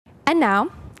And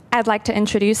now, I'd like to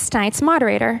introduce tonight's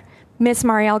moderator, Ms.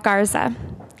 Mariel Garza.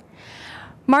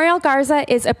 Mariel Garza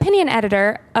is opinion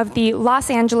editor of the Los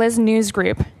Angeles News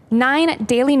Group, 9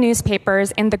 daily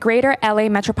newspapers in the greater LA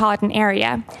metropolitan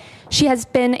area. She has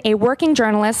been a working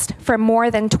journalist for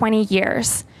more than 20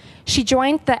 years. She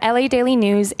joined the LA Daily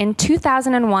News in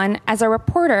 2001 as a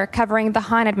reporter covering the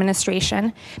Hahn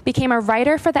administration, became a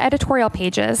writer for the editorial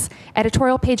pages,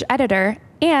 editorial page editor,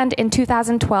 and in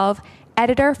 2012,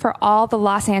 editor for all the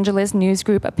Los Angeles News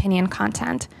Group opinion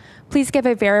content. Please give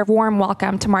a very warm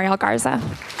welcome to Mariel Garza.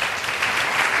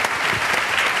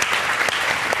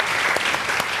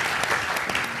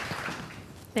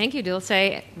 Thank you,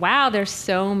 Dulce. Wow, there's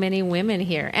so many women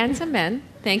here, and some men.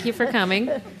 Thank you for coming.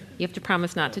 You have to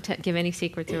promise not to give any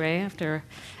secrets away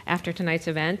after tonight's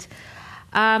event.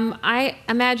 I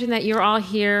imagine that you're all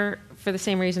here for the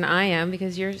same reason I am,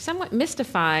 because you're somewhat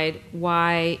mystified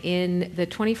why in the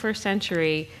 21st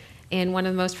century, in one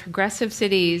of the most progressive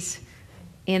cities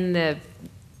in the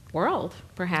world,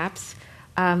 perhaps,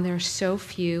 there are so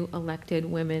few elected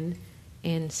women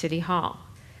in City Hall.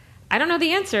 I don't know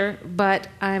the answer, but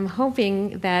I'm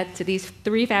hoping that these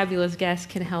 3 fabulous guests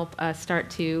can help us start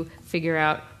to figure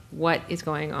out what is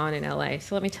going on in LA.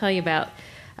 So let me tell you about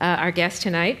our guest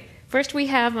tonight. First we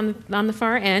have on the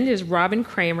far end is Robin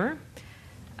Kramer.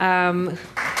 I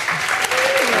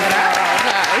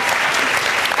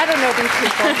don't know these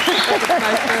people, but it's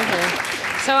nice to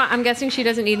hear. So I'm guessing she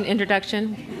doesn't need an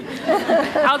introduction.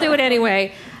 I'll do it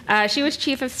anyway. She was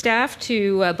chief of staff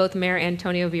to both Mayor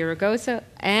Antonio Villaraigosa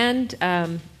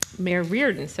and Mayor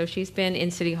Riordan. So she's been in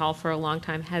City Hall for a long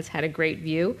time, has had a great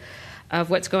view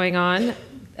of what's going on.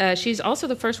 She's also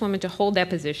the first woman to hold that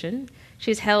position.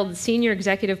 She's held senior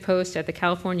executive posts at the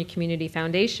California Community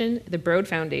Foundation, the Broad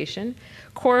Foundation,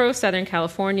 Coro, Southern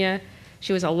California.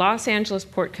 She was a Los Angeles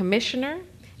Port Commissioner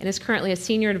and is currently a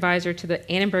senior advisor to the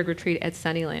Annenberg Retreat at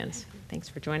Sunnylands. Thanks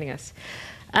for joining us.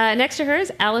 Next to her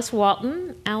is Alice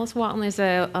Walton. Alice Walton is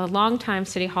a longtime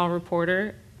City Hall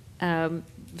reporter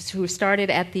who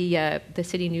started at the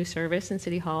City News Service in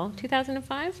City Hall,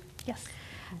 2005? Yes.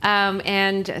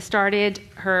 And started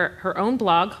her own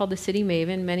blog called The City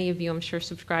Maven. Many of you, I'm sure,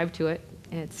 subscribe to it.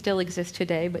 It still exists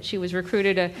today, but she was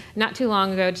recruited not too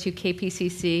long ago to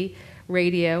KPCC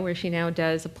Radio, where she now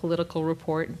does a political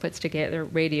report and puts together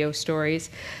radio stories.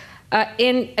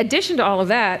 In addition to all of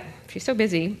that, she's so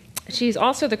busy, she's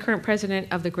also the current president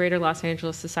of the Greater Los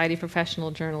Angeles Society of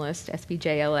Professional Journalists,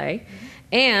 SBJLA,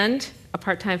 and a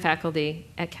part-time faculty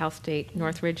at Cal State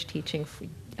Northridge teaching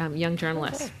young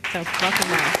journalists. So welcome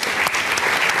back.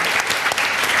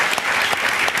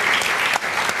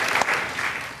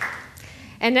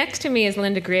 And next to me is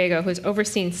Linda Griego, who's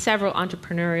overseen several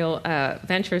entrepreneurial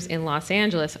ventures in Los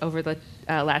Angeles over the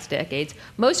last decades.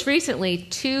 Most recently,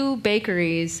 2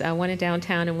 bakeries, one in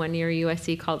downtown and one near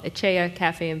USC, called Echea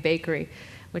Cafe and Bakery,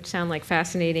 which sound like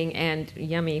fascinating and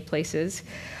yummy places.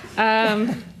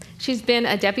 She's been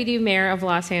a deputy mayor of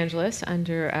Los Angeles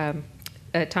under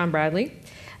Tom Bradley,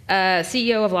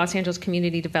 CEO of Los Angeles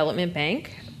Community Development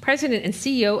Bank, president and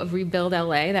CEO of Rebuild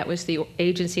LA. That was the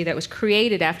agency that was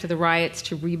created after the riots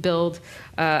to rebuild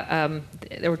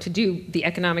or to do the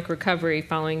economic recovery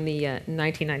following the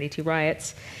 1992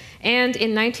 riots. And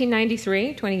in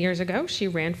 1993, 20 years ago, she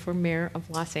ran for mayor of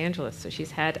Los Angeles. So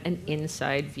she's had an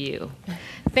inside view.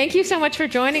 Thank you so much for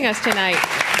joining us tonight.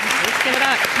 Let's give it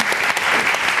up.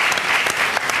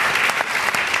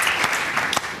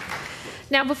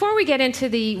 Now, before we get into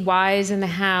the whys and the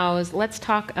hows, let's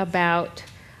talk about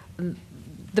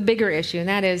the bigger issue, and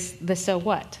that is the so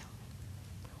what.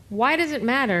 Why does it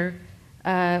matter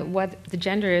what the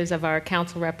gender is of our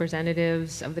council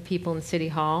representatives, of the people in City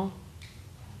Hall?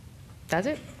 Does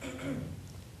it?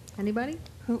 Anybody?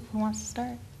 Who wants to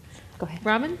start? Go ahead.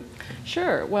 Robin?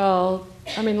 Sure. Well,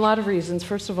 I mean, a lot of reasons.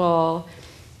 First of all,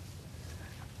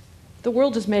 the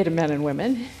world is made of men and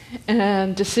women,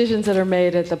 and decisions that are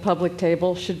made at the public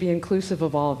table should be inclusive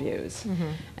of all views.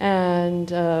 Mm-hmm.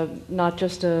 And not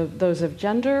just of those of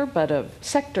gender, but of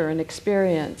sector and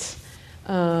experience,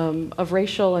 of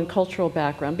racial and cultural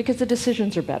background, because the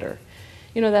decisions are better.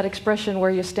 You know, that expression, where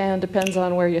you stand depends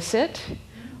on where you sit?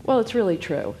 Well, it's really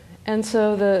true. And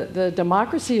so the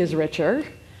democracy is richer,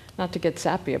 not to get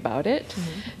sappy about it,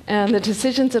 mm-hmm. and the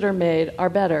decisions that are made are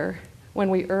better when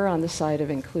we err on the side of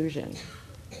inclusion.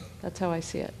 That's how I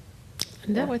see it.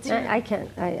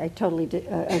 I totally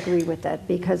agree with that,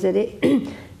 because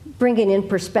bringing in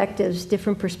perspectives,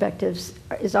 different perspectives,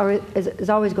 is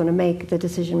always going to make the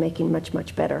decision-making much,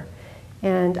 much better.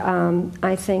 And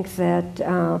I think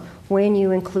that when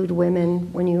you include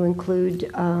women, when you include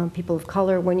people of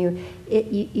color, when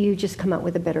you just come out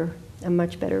with a better a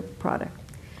much better product.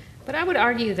 But I would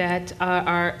argue that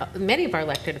many of our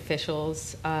elected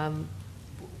officials have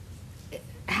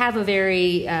a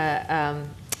very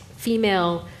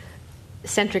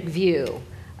female-centric view.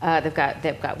 They've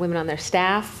got women on their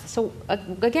staff. So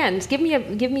again, just give me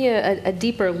a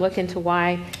deeper look into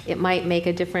why it might make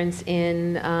a difference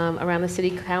in around the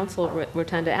city council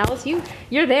rotunda. Alice,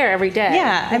 you're there every day.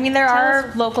 Yeah, I mean there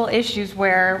are local issues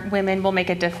where women will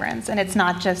make a difference, and it's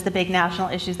not just the big national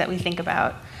issues that we think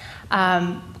about.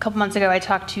 A couple months ago, I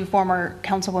talked to former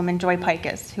Councilwoman Joy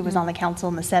Pikus, who was on the council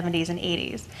in the 70s and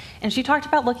 80s. And she talked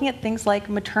about looking at things like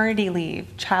maternity leave,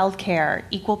 childcare,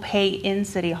 equal pay in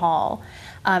City Hall.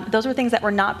 Those were things that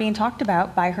were not being talked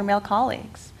about by her male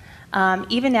colleagues.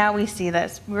 Even now we see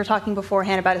this. We were talking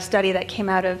beforehand about a study that came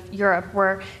out of Europe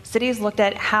where cities looked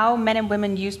at how men and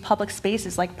women use public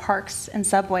spaces like parks and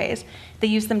subways. They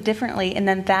use them differently, and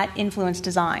then that influenced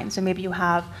design. So maybe you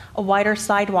have a wider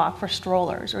sidewalk for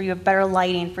strollers, or you have better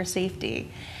lighting for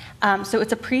safety. So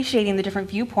it's appreciating the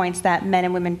different viewpoints that men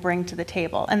and women bring to the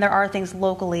table. And there are things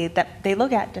locally that they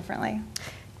look at differently.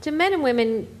 Do men and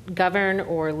women govern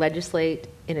or legislate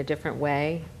in a different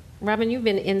way? Robin, you've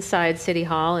been inside City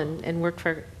Hall and worked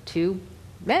for two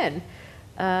men.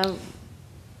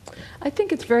 I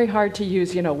think it's very hard to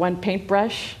use, one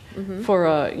paintbrush for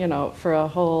a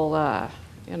whole, a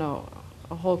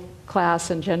whole class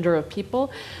and gender of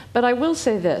people. But I will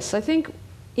say this: I think,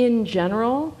 in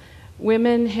general,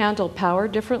 women handle power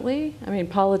differently. I mean,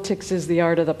 politics is the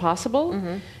art of the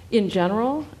possible. In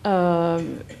general,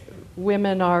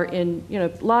 women are in, a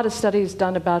lot of studies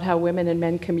done about how women and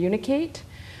men communicate.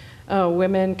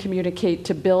 Women communicate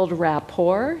to build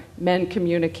rapport. Men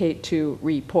communicate to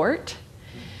report.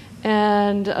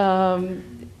 And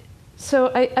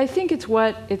so I think it's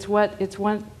what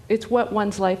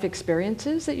one's life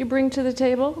experiences that you bring to the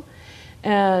table,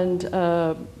 and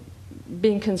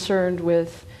being concerned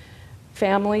with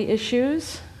family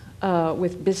issues,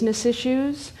 with business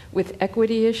issues, with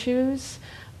equity issues,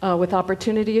 with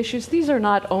opportunity issues. These are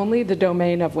not only the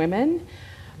domain of women,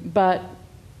 but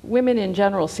women in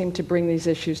general seem to bring these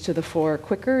issues to the fore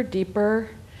quicker, deeper,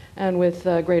 and with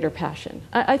greater passion.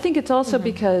 I think it's also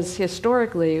because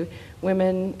historically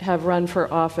women have run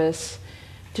for office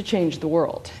to change the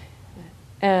world.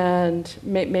 And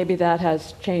maybe that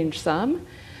has changed some,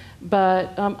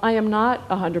 but I am not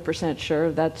 100%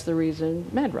 sure that's the reason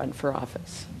men run for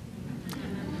office.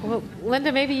 Well,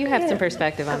 Linda, maybe you have some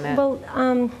perspective on that. Well,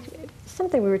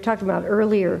 something we were talking about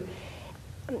earlier,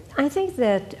 I think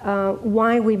that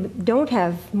why we don't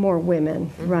have more women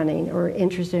running or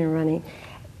interested in running,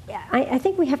 I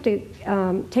think we have to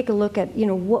take a look at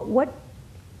what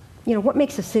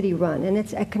makes a city run, and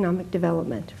it's economic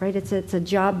development, right? It's a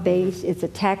job base, it's a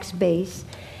tax base,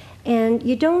 and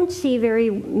you don't see very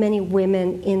many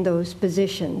women in those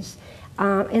positions,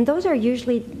 and those are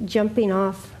usually jumping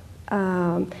off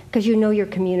because you know your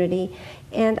community,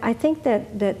 and I think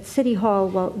that City Hall,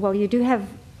 while you do have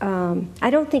I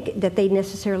don't think that they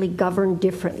necessarily govern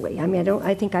differently. I mean,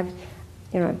 I think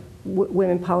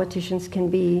women politicians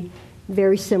can be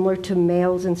very similar to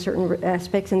males in certain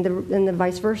aspects, and the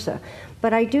vice versa.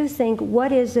 But I do think,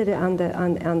 what is it on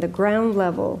the ground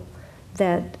level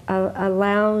that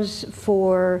allows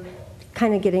for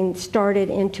kind of getting started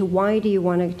into why do you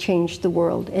want to change the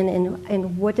world,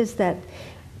 and what does that?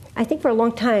 I think for a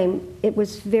long time it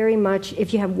was very much,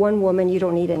 if you have one woman, you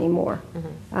don't need any more.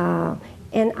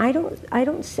 And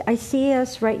I see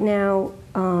us right now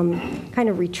kind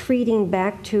of retreating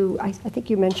back to, I think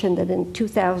you mentioned that in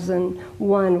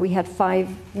 2001 we had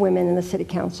 5 women in the city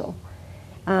council,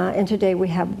 and today we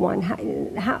have 1.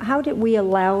 How did we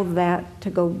allow that to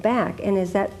go back? And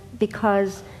is that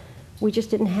because we just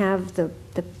didn't have the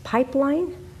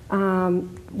pipeline?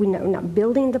 We're not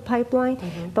building the pipeline?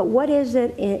 But what is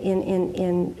it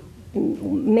in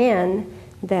men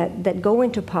that go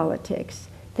into politics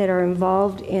that are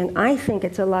involved in? I think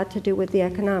it's a lot to do with the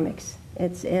economics.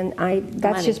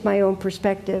 That's just my own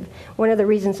perspective. One of the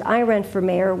reasons I ran for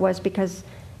mayor was because,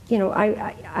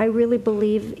 I really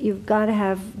believe you've got to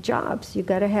have jobs. You've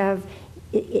got to have.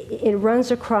 It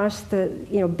runs across the,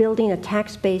 building a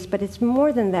tax base, but it's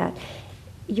more than that.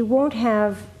 You won't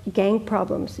have gang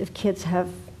problems if kids have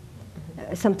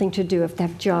something to do, if they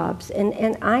have jobs.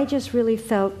 And I just really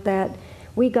felt that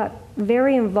we got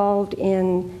very involved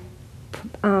in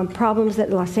problems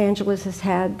that Los Angeles has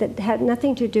had that had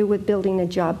nothing to do with building a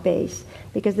job base,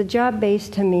 because the job base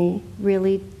to me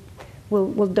really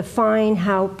will define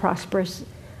how prosperous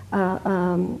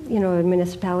a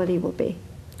municipality will be.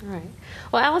 All right.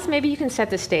 Well, Alice, maybe you can set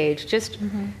the stage. Just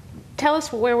tell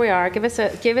us where we are. Give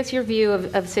us your view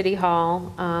of City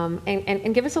Hall,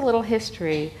 and give us a little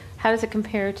history. How does it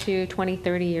compare to 20,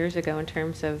 30 years ago in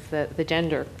terms of the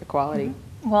gender equality?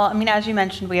 Mm-hmm. Well, I mean, as you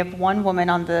mentioned, we have one woman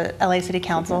on the LA City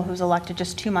Council who's elected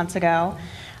just 2 months ago.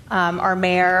 Our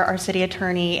mayor, our city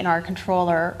attorney, and our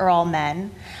controller are all men.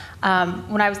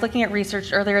 When I was looking at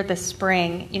research earlier this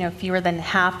spring, fewer than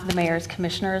half of the mayor's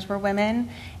commissioners were women,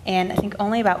 and I think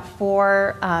only about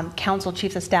 4 council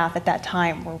chiefs of staff at that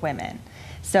time were women.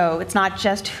 So it's not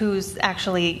just who's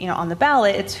actually on the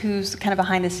ballot; it's who's kind of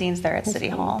behind the scenes there at City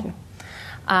Hall.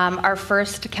 Our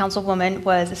first councilwoman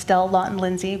was Estelle Lawton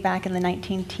Lindsay back in the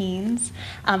 19-teens,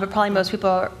 but probably most people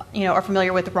are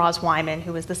familiar with Roz Wyman,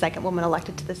 who was the second woman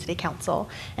elected to the city council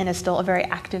and is still a very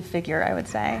active figure, I would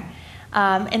say.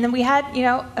 And then we had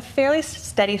a fairly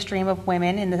steady stream of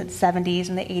women in the 70s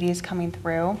and the 80s coming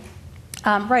through.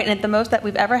 Right, and at the most that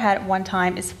we've ever had at one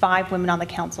time is 5 women on the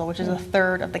council, which is a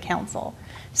third of the council.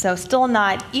 So still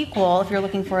not equal if you're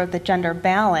looking for the gender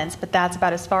balance, but that's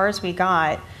about as far as we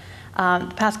got.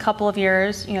 The past couple of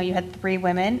years, you had 3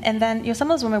 women, and then some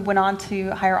of those women went on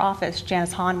to higher office.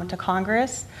 Janice Hahn went to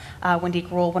Congress. Wendy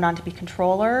Gruhl went on to be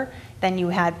controller. Then you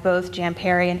had both Jan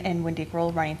Perry and Wendy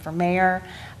Gruhl running for mayor,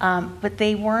 but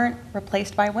they weren't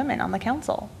replaced by women on the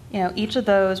council. Each of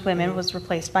those women was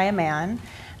replaced by a man,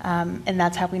 and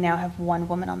that's how we now have 1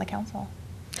 woman on the council.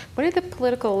 What did the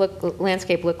political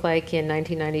landscape look like in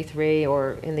 1993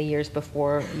 or in the years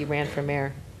before you ran for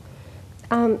mayor?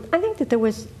 I think that there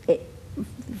was,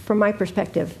 from my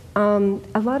perspective,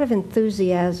 a lot of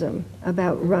enthusiasm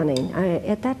about running.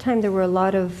 At that time, there were a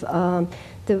lot of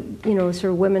sort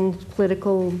of women's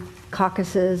political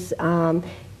caucuses,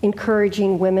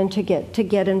 encouraging women to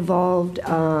get involved,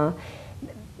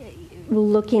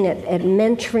 looking at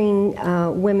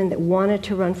mentoring women that wanted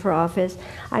to run for office.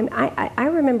 I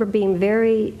remember being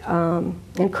very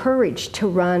encouraged to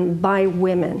run by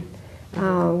women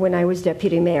when I was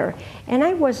deputy mayor. And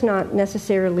I was not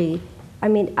necessarily,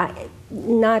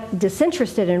 not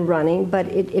disinterested in running, but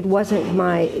it wasn't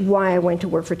why I went to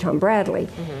work for Tom Bradley.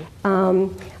 Mm-hmm.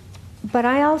 But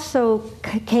I also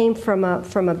came from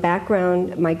a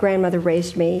background, my grandmother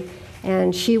raised me,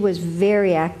 and she was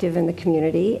very active in the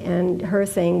community, and her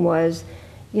thing was,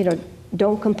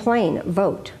 don't complain,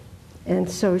 vote. And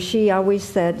so she always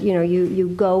said,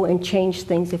 you go and change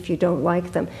things if you don't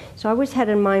like them. So I always had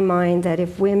in my mind that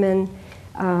if women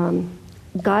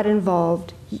got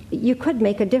involved, you could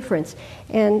make a difference.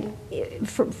 And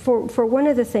for one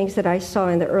of the things that I saw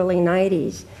in the early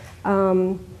 90s,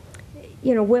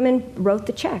 women wrote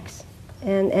the checks,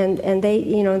 and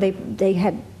they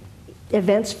had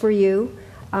events for you.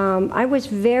 I was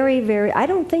very, very, I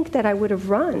don't think that I would have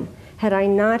run had I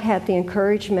not had the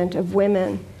encouragement of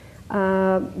women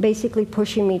basically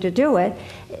pushing me to do it.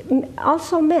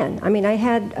 Also men. I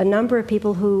had a number of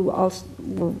people who also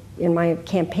were in my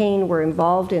campaign were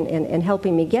involved in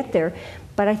helping me get there,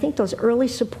 but I think those early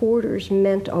supporters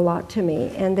meant a lot to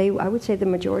me, and I would say the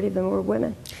majority of them were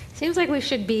women. Seems like we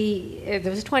should be, it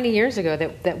was 20 years ago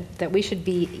that we should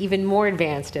be even more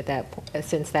advanced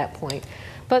since that point.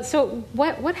 But so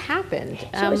what happened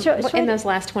in those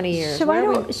last 20 years? So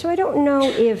I don't know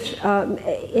if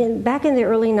back in the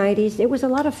early 90s, it was a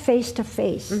lot of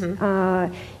face-to-face.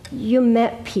 Mm-hmm. You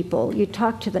met people, you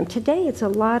talked to them. Today it's a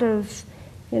lot of,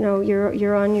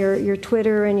 you're on your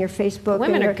Twitter and your Facebook.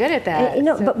 Women are good at that.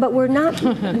 But we're not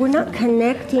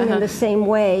connecting in the same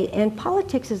way. And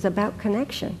politics is about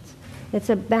connections. It's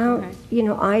about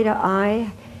eye to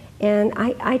eye. And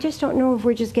I just don't know if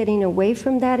we're just getting away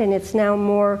from that, and it's now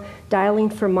more dialing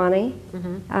for money.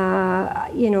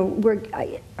 Mm-hmm.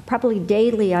 Probably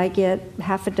daily I get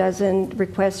half a dozen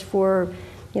requests for,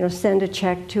 send a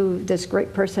check to this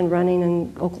great person running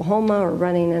in Oklahoma or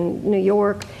running in New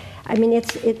York.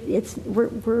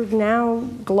 We're now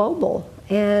global,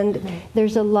 and mm-hmm.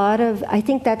 there's a lot of, I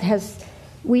think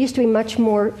we used to be much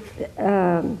more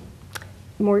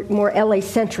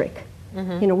LA-centric.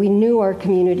 Mm-hmm. We knew our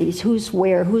communities, who's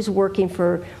where, who's working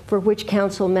for which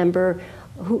council member,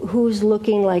 who's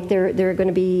looking like they're going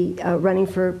to be running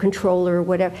for controller or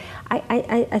whatever.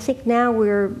 I think now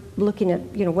we're looking at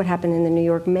what happened in the New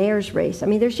York mayor's race.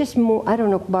 There's just more. I don't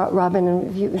know about Robin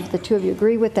and if the two of you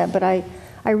agree with that, but I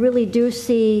really do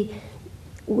see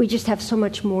we just have so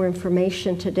much more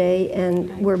information today,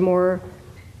 and we're more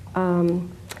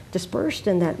dispersed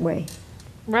in that way.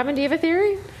 Robin, do you have a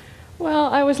theory? Well,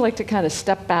 I always like to kind of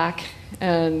step back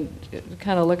and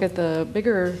kind of look at the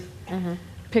bigger mm-hmm.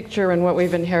 picture and what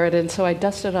we've inherited. So I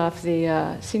dusted off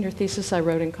the senior thesis I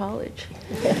wrote in college.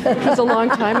 It was a long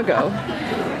time ago.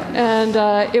 And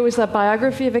it was a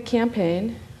biography of a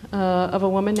campaign of a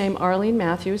woman named Arlene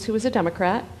Matthews, who was a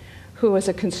Democrat, who was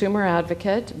a consumer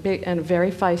advocate, big and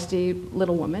very feisty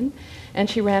little woman. And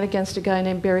she ran against a guy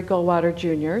named Barry Goldwater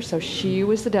Jr., so she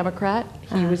was the Democrat,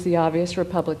 he was the obvious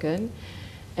Republican.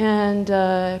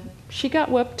 And she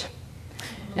got whooped.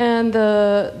 And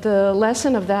the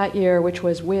lesson of that year, which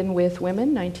was Win with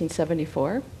Women,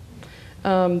 1974,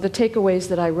 the takeaways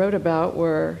that I wrote about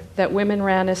were that women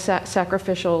ran as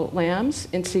sacrificial lambs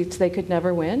in seats they could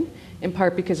never win, in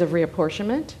part because of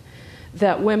reapportionment,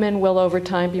 that women will over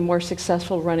time be more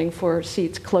successful running for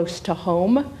seats close to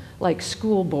home, like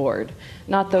school board,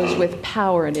 not those with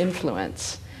power and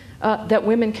influence, that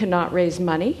women cannot raise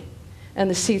money, and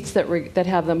the seats that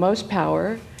have the most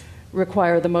power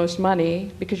require the most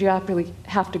money because you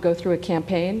have to go through a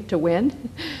campaign to win,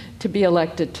 to be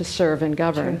elected to serve and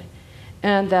govern. Sure.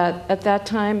 And that at that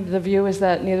time, the view is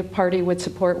that neither party would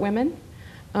support women,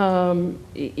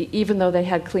 even though they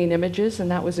had clean images,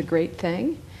 and that was a great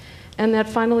thing. And that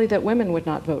finally that women would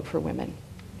not vote for women.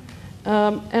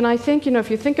 And I think,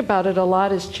 if you think about it, a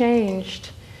lot has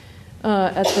changed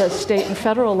at the state and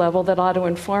federal level that ought to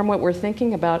inform what we're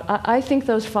thinking about. I think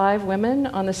those 5 women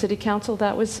on the city council,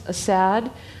 that was a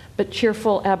sad but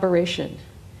cheerful aberration.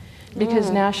 Because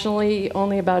nationally,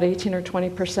 only about 18 or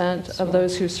 20% of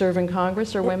those who serve in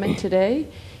Congress are women today,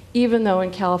 even though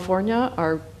in California,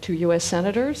 our 2 U.S.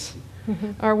 senators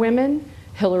are women.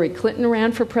 Hillary Clinton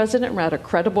ran for president, ran a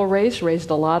credible race, raised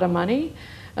a lot of money,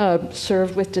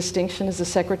 served with distinction as the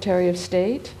Secretary of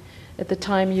State. At the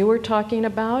time you were talking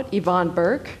about, Yvonne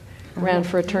Burke ran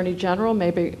for Attorney General.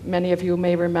 Maybe many of you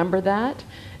may remember that.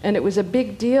 And it was a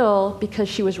big deal because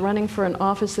she was running for an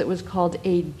office that was called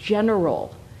a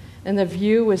general. And the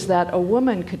view was that a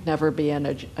woman could never be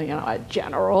a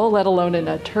general, let alone an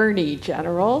attorney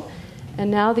general. And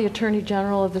now the Attorney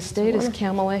General of the state is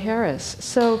Kamala Harris.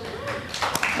 So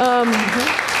on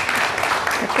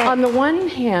the one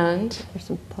hand,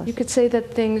 you could say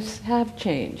that things have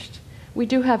changed. We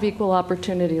do have equal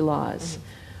opportunity laws.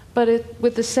 But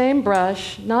with the same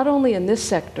brush, not only in this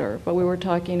sector, but we were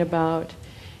talking about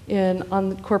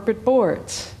on corporate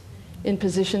boards, in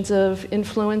positions of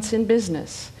influence in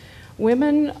business.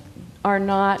 Women are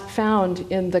not found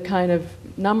in the kind of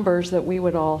numbers that we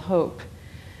would all hope.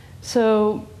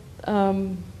 So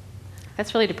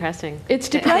that's really depressing. It's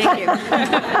depressing.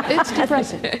 Thank you. It's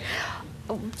depressing.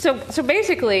 So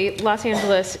basically, Los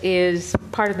Angeles is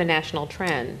part of the national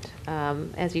trend.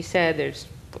 As you said, there's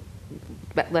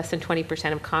less than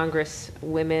 20% of Congress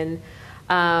women.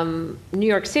 New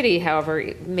York City,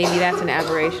 however, maybe that's an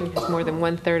aberration because more than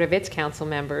 1/3 of its council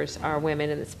members are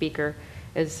women, and the speaker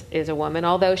is a woman,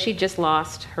 although she just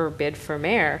lost her bid for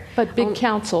mayor. But big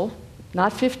council,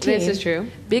 not 15. This is true.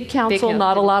 Big council,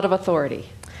 not a lot of authority.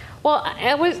 Well,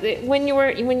 when you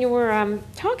were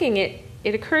talking,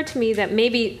 it occurred to me that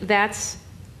maybe that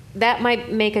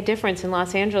might make a difference in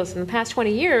Los Angeles. In the past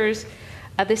 20 years,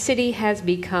 the city has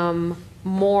become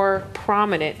more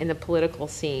prominent in the political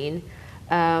scene,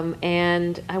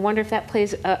 and I wonder if that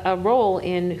plays a role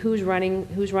in who's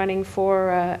running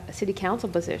for city council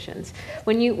positions.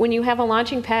 When you have a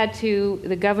launching pad to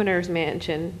the governor's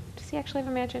mansion, does he actually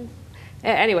have a mansion?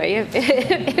 Anyway,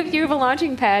 if you have a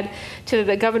launching pad to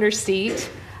the governor's seat,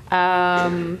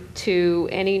 to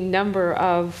any number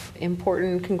of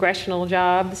important congressional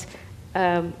jobs,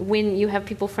 when you have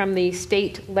people from the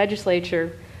state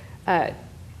legislature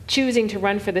choosing to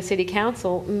run for the city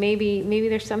council, maybe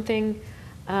there's something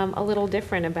a little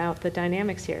different about the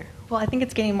dynamics here. Well, I think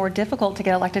it's getting more difficult to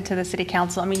get elected to the city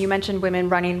council. I mean, you mentioned women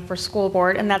running for school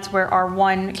board, and that's where our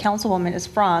one councilwoman is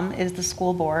from, is the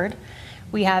school board.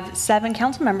 We have 7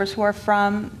 council members who are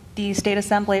from the state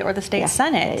assembly or the state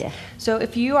senate. Yeah. So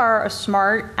if you are a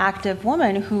smart, active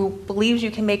woman who believes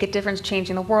you can make a difference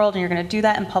changing the world, and you're going to do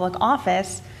that in public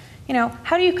office,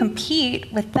 how do you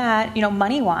compete with that,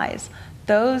 money-wise?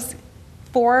 Those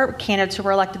 4 candidates who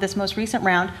were elected this most recent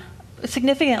round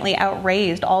significantly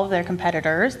outraised all of their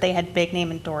competitors. They had big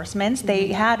name endorsements.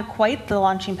 They had quite the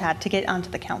launching pad to get onto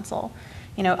the council.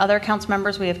 Other council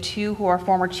members, we have 2 who are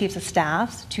former chiefs of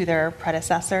staff to their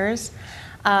predecessors.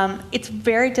 It's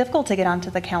very difficult to get onto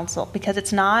the council because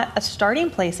it's not a starting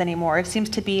place anymore. It seems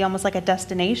to be almost like a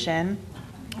destination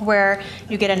where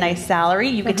you get a nice salary,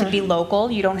 you get to be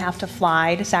local, you don't have to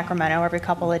fly to Sacramento every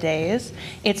couple of days.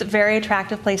 It's a very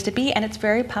attractive place to be, and it's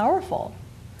very powerful.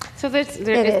 So I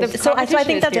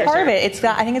think that's part of it.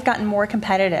 I think it's gotten more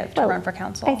competitive to run for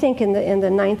council. I think in the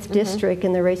 9th district,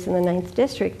 in the race in the 9th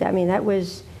district, I mean, that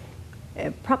was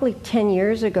probably 10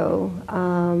 years ago.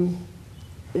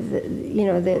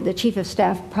 The chief of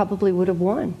staff probably would have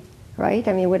won, right?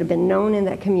 I mean, it would have been known in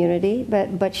that community,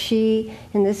 but she,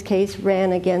 in this case,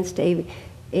 ran against a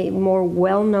more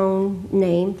well-known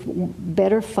name,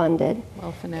 better funded,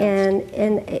 well-financed,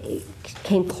 and it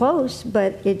came close,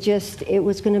 but it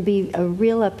was going to be a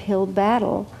real uphill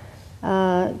battle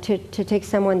to take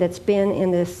someone that's been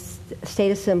in the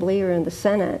state assembly or in the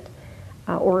Senate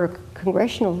or a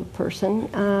congressional person.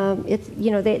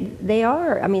 They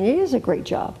are. I mean, it is a great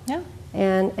job. Yeah.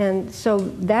 And so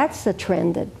that's a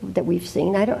trend that we've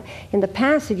seen. In the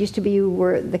past, it used to be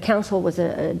the council was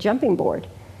a jumping board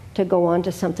to go on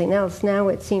to something else. Now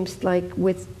it seems like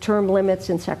with term limits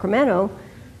in Sacramento,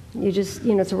 you just,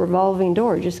 it's a revolving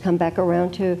door. You just come back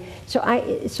around to.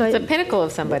 It's a pinnacle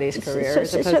of somebody's career.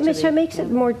 So it makes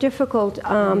it more difficult.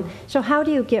 So how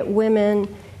do you get women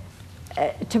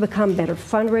to become better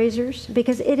fundraisers?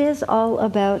 Because it is all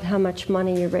about how much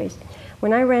money you raise.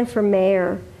 When I ran for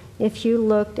mayor, if you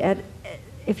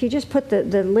just put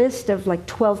the list of like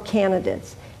 12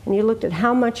 candidates and you looked at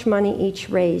how much money each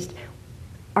raised,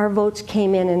 our votes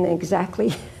came in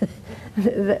exactly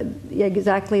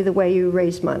exactly the way you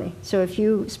raised money. So if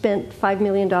you spent $5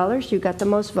 million, you got the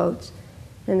most votes,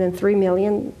 and then $3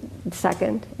 million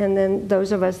second, and then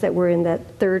those of us that were in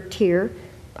that third tier,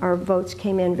 our votes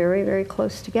came in very, very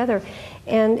close together.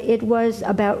 And it was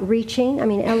about reaching. I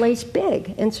mean, LA's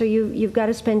big, and so you've got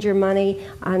to spend your money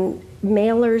on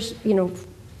mailers.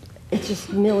 It's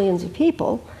just millions of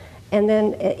people. And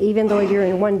then even though you're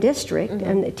in one district,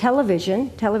 and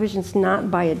television's not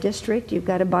by a district. You've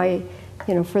got to buy,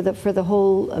 for the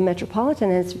whole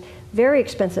metropolitan, and it's very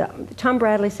expensive. Tom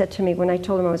Bradley said to me when I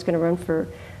told him I was going to run for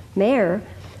mayor,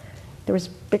 there was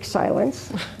big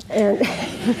silence, and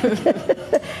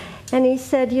and he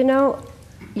said,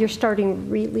 you're starting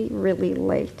really, really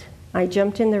late. I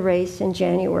jumped in the race in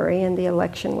January, and the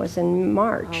election was in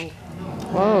March.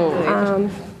 Whoa.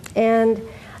 And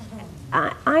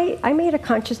I made a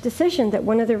conscious decision that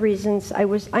one of the reasons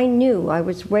I knew I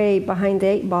was way behind the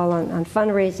 8 ball on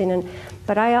fundraising,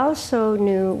 but I also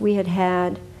knew we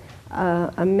had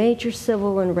a major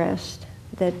civil unrest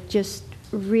that just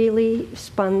really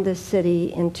spun the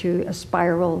city into a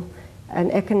spiral,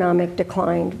 an economic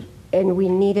decline, and we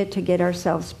needed to get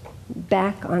ourselves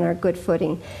back on our good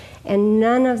footing. And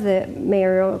none of the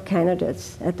mayoral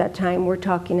candidates at that time were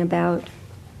talking about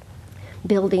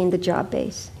building the job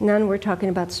base. None were talking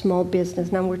about small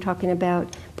business. None were talking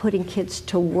about putting kids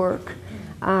to work,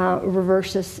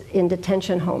 reverses in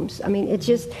detention homes. I mean,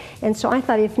 and so I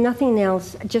thought, if nothing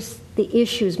else, just the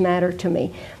issues matter to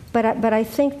me. But I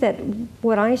think that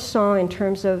what I saw in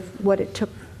terms of what it took,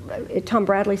 Tom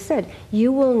Bradley said,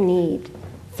 you will need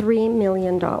 $3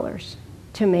 million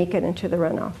to make it into the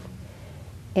runoff.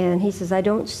 And he says, I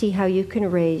don't see how you can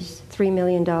raise $3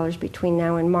 million between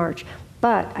now and March.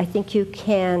 But I think you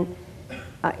can,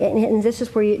 and this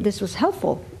is where this was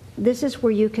helpful. This is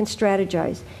where you can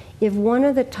strategize. If one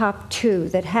of the top 2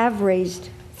 that have raised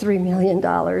 $3 million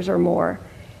or more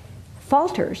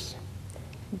falters,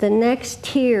 the next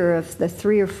tier of the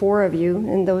 3 or 4 of you,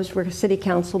 and those were city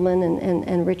councilmen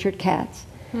and Richard Katz,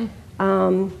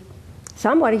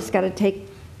 somebody's got to take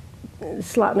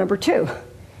slot number 2.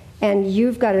 And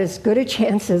you've got as good a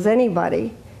chance as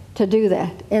anybody to do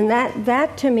that. And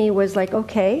that to me was like,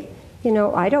 okay,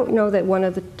 I don't know that one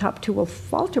of the top 2 will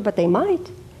falter, but they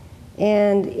might.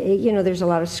 And there's a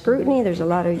lot of scrutiny. There's a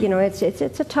lot of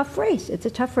it's a tough race. It's a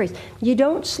tough race. You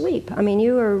don't sleep. I mean,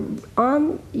 you're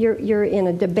in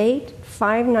a debate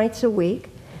 5 nights a week.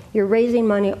 You're raising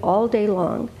money all day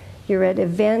long. You're at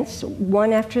events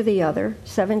one after the other,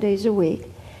 7 days a week.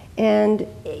 And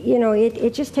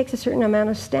it just takes a certain amount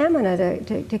of stamina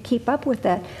to keep up with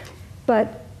that.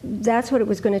 But that's what it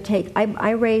was going to take.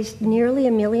 I raised nearly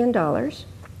 $1 million.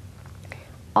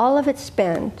 All of it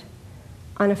spent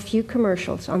on a few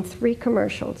commercials, on 3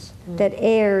 commercials that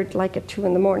aired like at 2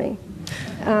 in the morning.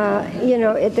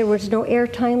 There was no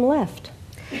airtime left.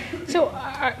 So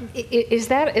is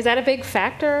that a big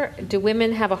factor? Do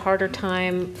women have a harder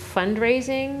time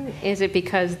fundraising? Is it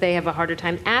because they have a harder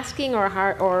time asking,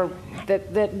 or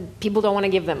that people don't want to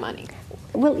give them money?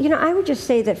 Well, I would just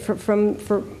say that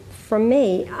from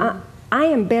me, I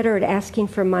am better at asking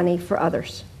for money for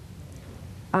others.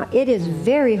 It is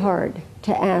very hard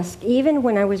to ask. Even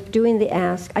when I was doing the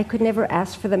ask, I could never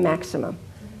ask for the maximum.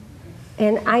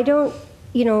 And I don't,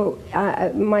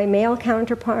 my male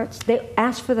counterparts, they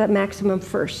asked for the maximum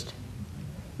first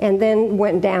and then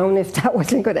went down if that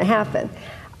wasn't going to happen.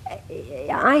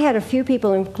 I had a few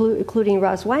people, including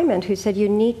Roz Wyman, who said, you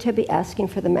need to be asking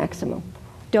for the maximum.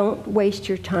 Don't waste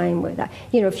your time with that.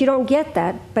 You know, if you don't get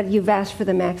that, but you've asked for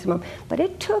the maximum. But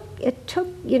it took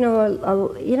you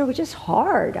know, it was just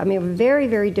hard. I mean, very,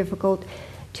 very difficult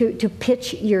to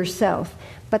pitch yourself.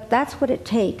 But that's what it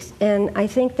takes. And I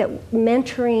think that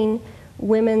mentoring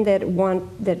women that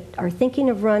are thinking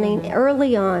of running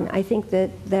early on, I think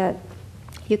that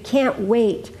you can't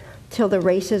wait till the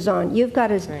race is on. You've got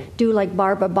to do like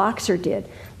Barbara Boxer did.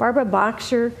 Barbara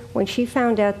Boxer, when she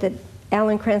found out that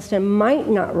Alan Cranston might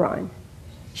not run,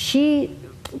 she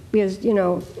was, you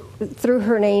know, threw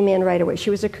her name in right away. She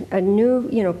was a new,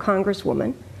 you know,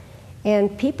 congresswoman,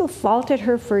 and people faulted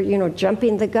her for, you know,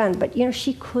 jumping the gun, but, you know,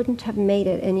 she couldn't have made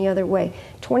it any other way.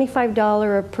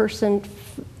 $25 a person,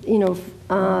 you know,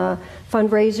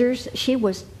 fundraisers, she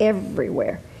was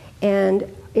everywhere. And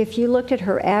if you looked at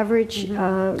her average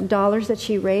dollars that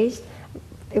she raised,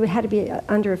 it had to be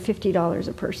under $50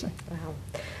 a person. Wow.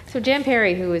 So Jan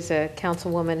Perry, who is a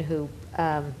councilwoman who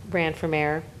ran for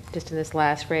mayor just in this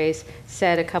last race,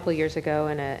 said a couple years ago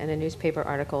in a newspaper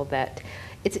article that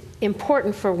it's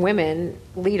important for women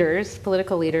leaders,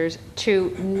 political leaders,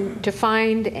 to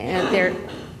find their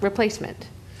replacement,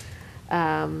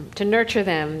 to nurture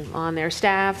them on their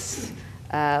staffs,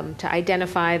 to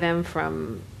identify them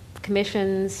from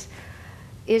commissions.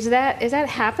 Is that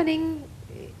happening?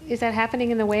 Is that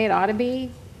happening in the way it ought to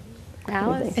be,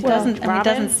 Alice? It doesn't. I mean, it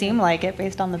doesn't seem like it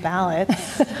based on the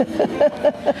ballots.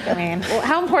 I mean, well,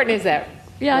 how important is that?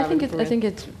 Yeah, I think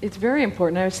it's very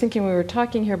important. I was thinking we were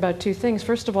talking here about two things.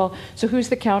 First of all, so who's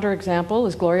the counterexample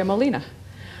is Gloria Molina.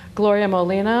 Gloria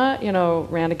Molina, you know,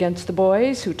 ran against the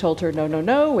boys who told her, no, no,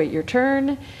 no, wait your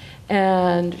turn,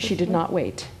 and she did not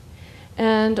wait.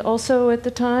 And also at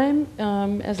the time,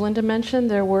 as Linda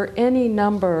mentioned, there were any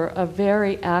number of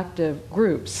very active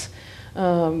groups,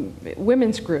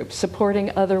 women's groups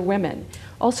supporting other women.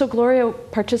 Also, Gloria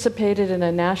participated in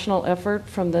a national effort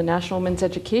from the National Women's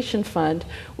Education Fund,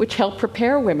 which helped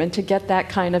prepare women to get that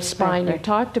kind of spine you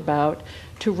talked about,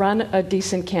 to run a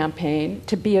decent campaign,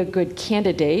 to be a good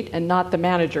candidate and not the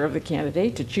manager of the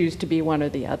candidate, to choose to be one or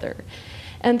the other.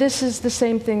 And this is the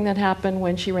same thing that happened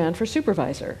when she ran for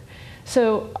supervisor.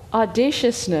 So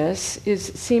audaciousness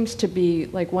seems to be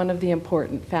like one of the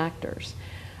important factors.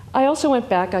 I also went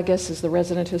back, I guess, as the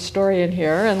resident historian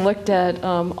here, and looked at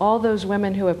all those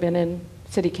women who have been in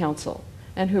city council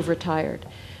and who've retired.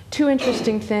 Two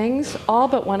interesting things, all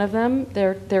but one of them,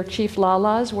 their chief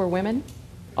lalas were women,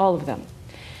 all of them.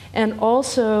 And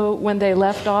also, when they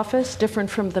left office, different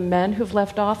from the men who've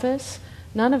left office,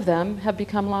 none of them have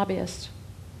become lobbyists.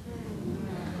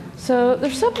 So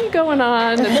there's something going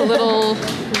on that's a little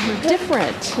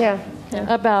different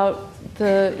about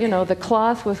the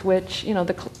cloth with which, you know,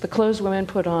 the clothes women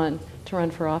put on to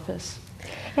run for office.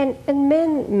 And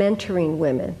men mentoring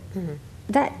women.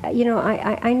 That, you know,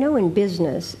 I know in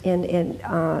business, and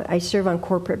I serve on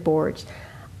corporate boards.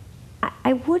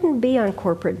 I wouldn't be on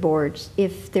corporate boards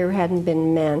if there hadn't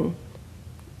been men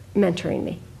mentoring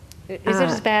me. Is it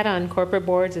as bad on corporate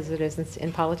boards as it is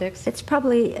in politics? It's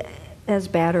probably as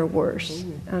bad or worse,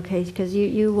 okay? Because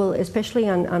you will, especially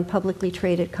on publicly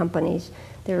traded companies,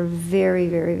 there are very,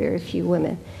 very, very few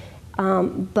women.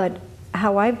 But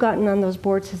how I've gotten on those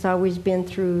boards has always been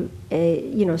through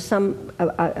a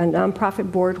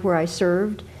nonprofit board where I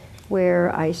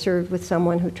served with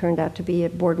someone who turned out to be a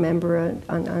board member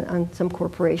on some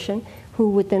corporation, who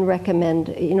would then recommend.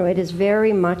 You know, it is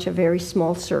very much a very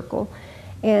small circle,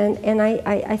 and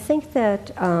I think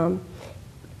that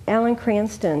Alan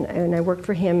Cranston, and I worked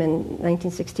for him in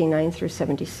 1969 through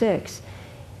 76.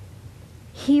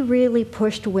 He really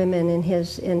pushed women in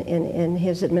his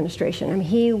administration. I mean,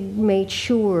 he made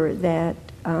sure that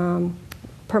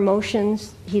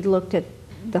promotions, he looked at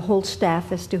the whole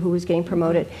staff as to who was getting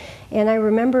promoted. And I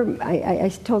remember, I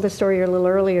told the story a little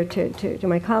earlier to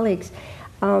my colleagues.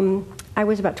 I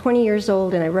was about 20 years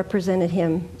old, and I represented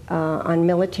him on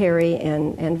military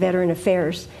and veteran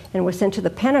affairs, and was sent to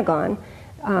the Pentagon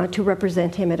to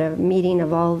represent him at a meeting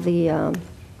of all the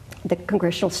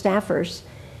congressional staffers.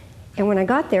 And when I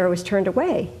got there, I was turned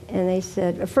away. And they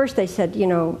said, at first they said, you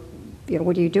know,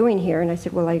 what are you doing here? And I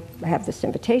said, well, I have this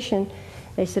invitation.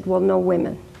 They said, well, no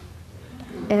women.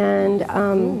 And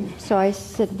so I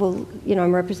said, well, you know,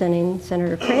 I'm representing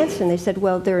Senator Cranston. They said,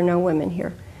 well, there are no women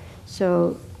here.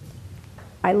 So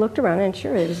I looked around, and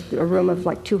sure, it was a room of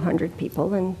like 200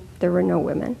 people, and there were no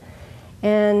women.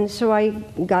 And so I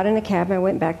got in a cab, and I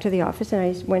went back to the office, and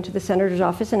I went to the senator's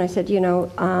office, and I said, you know,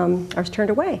 I was turned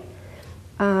away.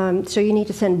 So you need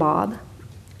to send Bob.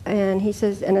 And he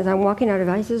says, and as I'm walking out of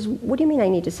it, he says, what do you mean I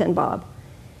need to send Bob?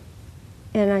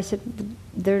 And I said,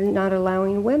 they're not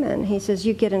allowing women. He says,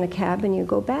 you get in a cab and you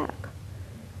go back.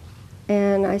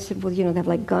 And I said, well, they have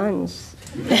like guns.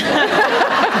 I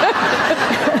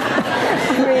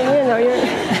mean,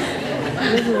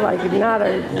 this is like not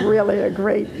really a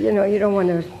great, you don't want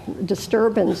a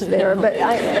disturbance there. But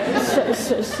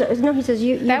no, he says,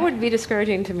 that would be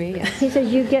discouraging to me. Yes. He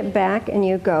says, you get back and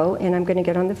you go, and I'm going to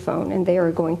get on the phone, and they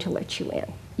are going to let you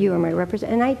in. You are my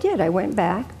representative. And I did. I went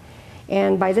back.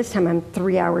 And by this time, I'm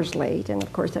 3 hours late, and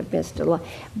of course, I've missed a lot.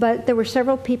 But there were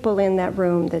several people in that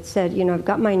room that said, I've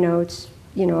got my notes.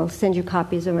 I'll send you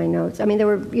copies of my notes. I mean, they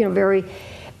were, very.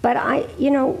 But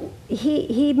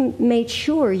he made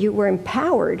sure you were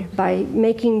empowered by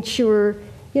making sure,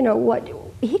 what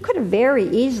he could have very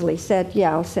easily said,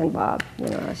 yeah, I'll send Bob.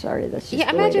 Sorry, that's just.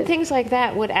 Yeah, imagine things like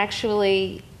that would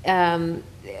actually,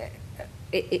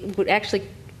 it would actually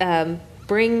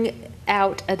bring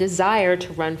out a desire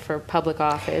to run for public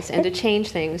office and to change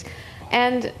things.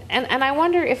 And I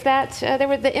wonder if that there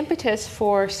were the impetus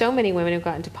for so many women who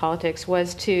got into politics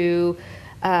was to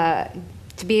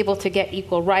be able to get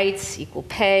equal rights, equal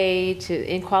pay, to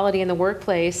equality in the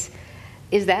workplace.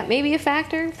 Is that maybe a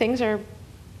factor? Things are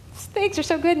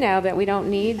so good now that we don't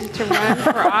need to run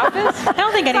for office. I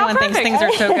don't think anyone thinks things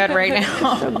are so good right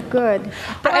now. So good.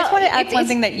 But I just want to add one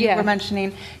thing that you were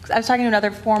mentioning. I was talking to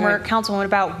another former councilwoman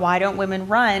about why don't women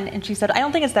run, and she said, I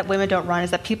don't think it's that women don't run,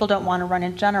 it's that people don't want to run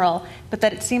in general, but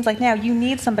that it seems like now you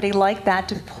need somebody like that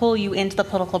to pull you into the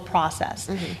political process.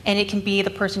 Mm-hmm. And it can be the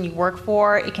person you work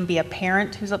for, it can be a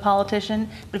parent who's a politician,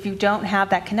 but if you don't have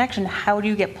that connection, how do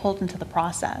you get pulled into the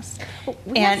process?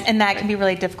 And that can be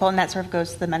really difficult, and that sort of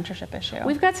goes to the mentorship issue.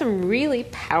 We've got some really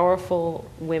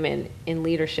powerful women in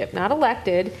leadership, not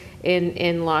elected,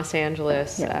 in Los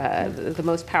Angeles. The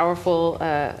most powerful,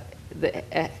 the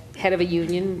head of a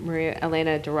union, Maria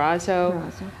Elena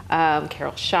Durazo,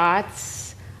 Carol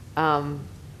Schatz,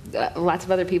 lots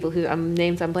of other people who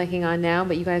names I'm blanking on now,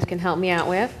 but you guys can help me out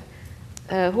with.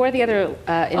 Who are the other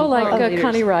leaders?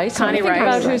 Connie Rice. Connie Rice.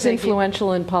 About who's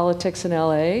influential in politics in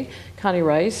L.A. Connie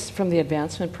Rice from the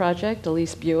Advancement Project,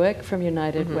 Elise Buick from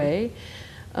United Way.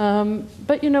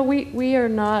 But, we are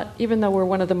not, even though we're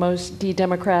one of the most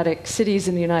de-democratic cities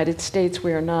in the United States,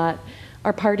 we are not,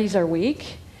 our parties are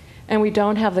weak, and we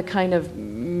don't have the kind of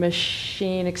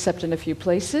machine, except in a few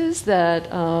places, that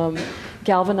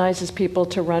galvanizes people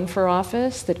to run for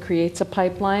office, that creates a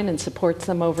pipeline and supports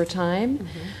them over time.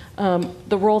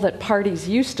 The role that parties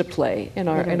used to play in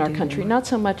our country, not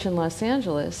so much in Los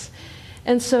Angeles.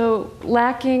 And so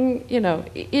lacking,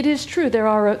 it is true, there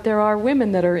are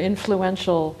women that are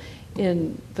influential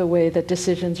in the way that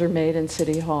decisions are made in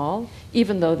City Hall,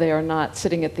 even though they are not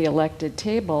sitting at the elected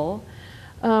table.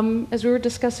 As we were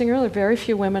discussing earlier, very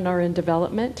few women are in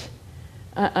development.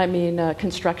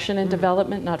 Construction and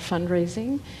development, not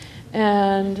fundraising.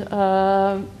 And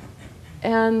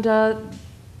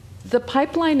the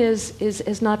pipeline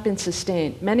has not been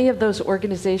sustained. Many of those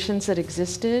organizations that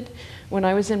existed when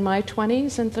I was in my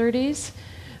 20s and 30s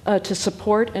to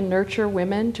support and nurture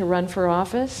women to run for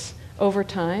office over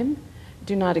time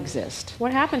do not exist.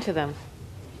 What happened to them?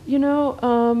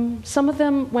 Some of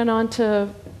them went on to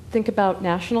think about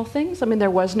national things. I mean,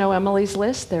 there was no Emily's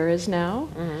List. There is now.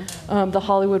 The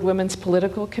Hollywood Women's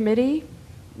Political Committee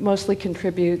mostly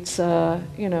contributes,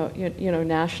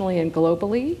 nationally and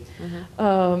globally.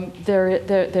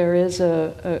 There is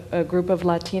a group of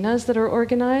Latinas that are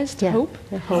organized. Hope,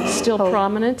 still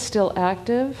prominent, still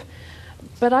active.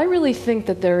 But I really think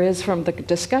that there is, from the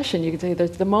discussion, you can say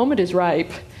that the moment is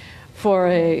ripe for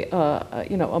a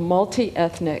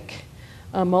multi-ethnic,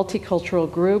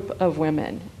 multicultural group of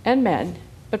women and men,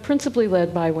 but principally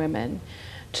led by women,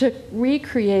 to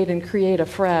recreate and create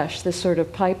afresh this sort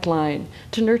of pipeline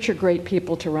to nurture great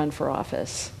people to run for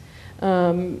office,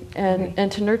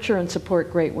 and to nurture and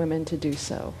support great women to do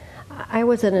so. I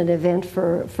was at an event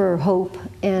for Hope,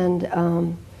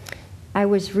 and I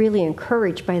was really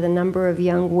encouraged by the number of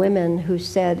young women who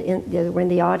said, were in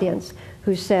the audience,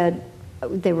 who said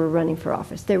they were running for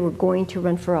office. They were going to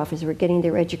run for office. They were getting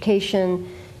their education.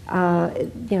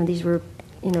 These were,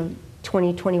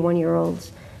 20,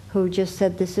 21-year-olds who just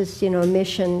said, this is, a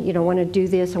mission, I want to do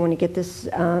this, I want to get this,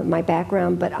 my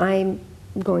background, but I'm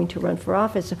going to run for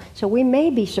office. So we may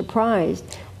be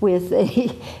surprised with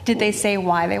Did they say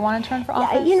why they wanted to run for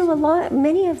office?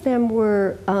 Many of them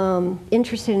were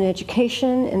interested in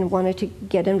education and wanted to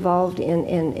get involved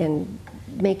in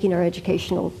making our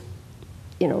educational,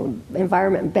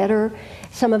 environment better.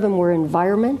 Some of them were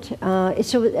environment.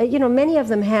 Many of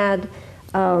them had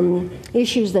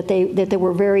issues that they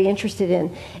were very interested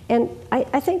in. And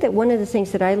I think that one of the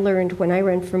things that I learned when I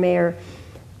ran for mayor,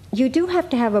 you do have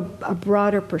to have a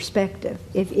broader perspective.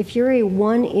 If you're a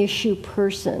one-issue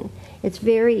person, it's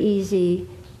very easy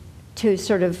to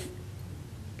sort of,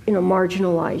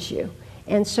 marginalize you.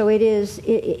 And so it is,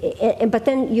 but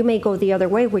then you may go the other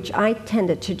way, which I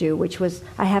tended to do, which was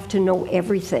I have to know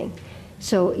everything.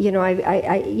 So,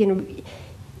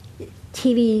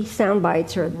 TV sound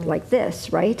bites are like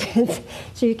this, right?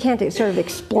 So you can't sort of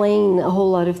explain a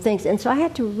whole lot of things. And so I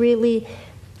had to really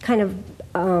kind of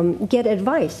get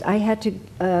advice. I had to,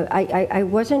 I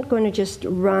wasn't going to just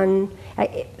run.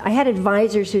 I had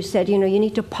advisors who said, you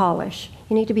need to polish.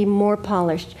 You need to be more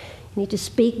polished. You need to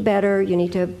speak better. You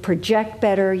need to project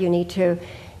better. You need to,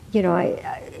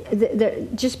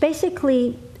 just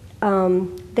basically,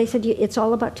 they said it's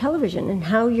all about television and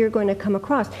how you're going to come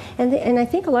across. And I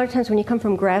think a lot of times when you come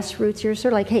from grassroots, you're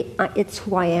sort of like, hey, it's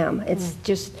who I am. It's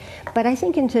just, but I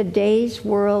think in today's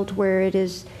world where it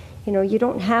is, you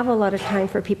don't have a lot of time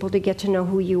for people to get to know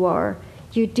who you are.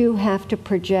 You do have to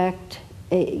project,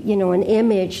 an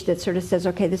image that sort of says,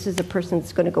 okay, this is the person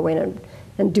that's going to go in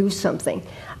and do something.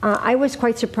 I was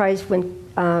quite surprised when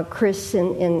Chris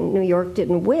in New York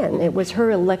didn't win. It was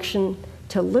her election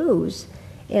to lose,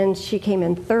 and she came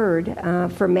in third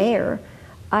for mayor.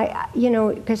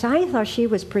 Because I thought she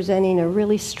was presenting a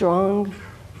really strong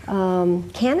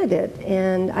candidate,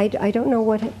 and I don't know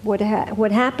what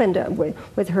happened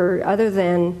with her other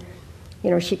than,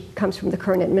 she comes from the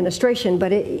current administration,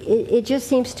 but it just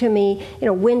seems to me,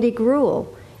 Wendy Gruhl,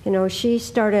 she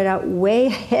started out way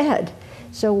ahead.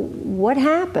 So what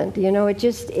happened? You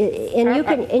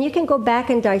can go back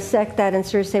and dissect that and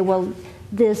sort of say, well,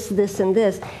 this, and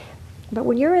this. But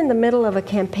when you're in the middle of a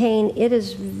campaign, it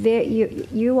is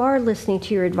you are listening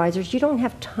to your advisors. You don't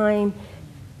have time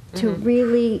to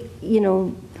really,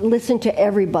 listen to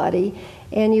everybody,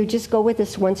 and you just go with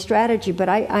this one strategy. But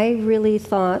I really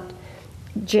thought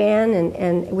Jan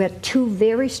and we had two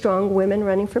very strong women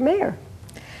running for mayor.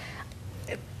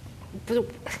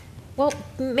 Well,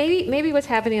 maybe what's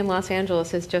happening in Los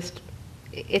Angeles is just,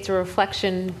 it's a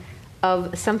reflection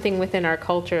of something within our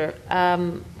culture.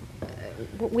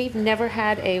 We've never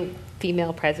had a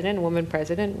female president, a woman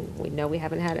president. We know we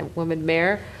haven't had a woman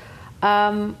mayor.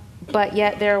 But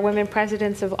yet there are women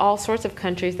presidents of all sorts of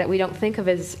countries that we don't think of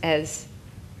as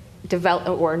developed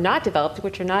or not developed,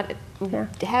 which are not,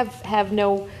 have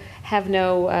no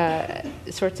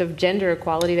sorts of gender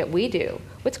equality that we do.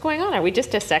 What's going on? Are we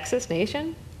just a sexist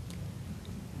nation?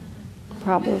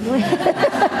 Probably.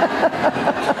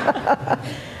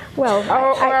 Well,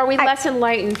 or are we less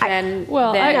enlightened than?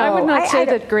 Well, than, I would not say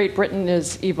that Great Britain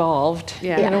is evolved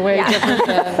in a way different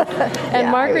than.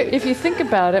 And Margaret, if you think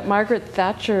about it, Margaret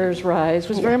Thatcher's rise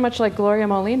was very much like Gloria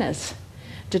Molina's,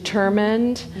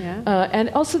 determined, and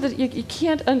also that you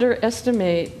can't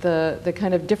underestimate the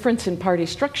kind of difference in party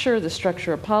structure, the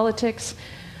structure of politics.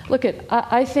 Look,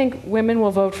 I think women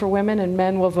will vote for women and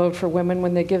men will vote for women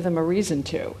when they give them a reason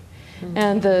to.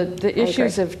 And the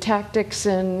issues of tactics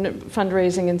and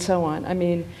fundraising and so on,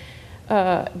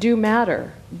 do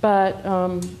matter. But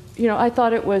I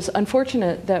thought it was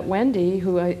unfortunate that Wendy,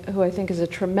 who I think is a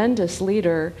tremendous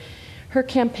leader, her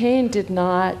campaign did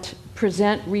not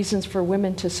present reasons for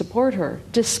women to support her,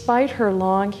 despite her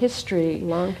long history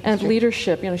and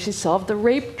leadership. She solved the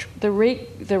rape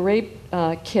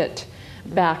kit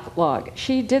backlog.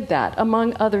 She did that,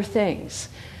 among other things.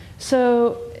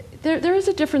 So. There is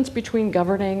a difference between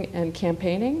governing and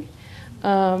campaigning.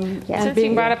 Since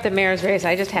you brought up the mayor's race,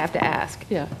 I just have to ask.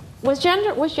 Yeah. Was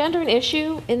gender an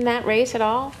issue in that race at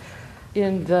all?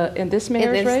 In this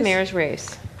mayor's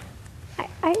race?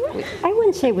 I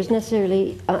wouldn't say it was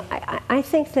necessarily. I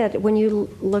think that when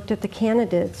you looked at the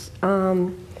candidates,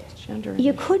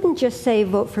 you couldn't just say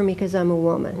vote for me because I'm a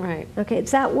woman. Right. Okay.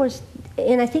 That was,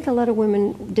 and I think a lot of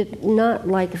women did not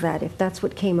like that. If that's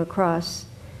what came across.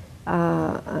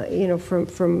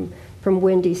 From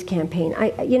Wendy's campaign.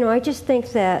 I just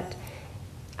think that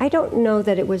I don't know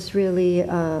that it was really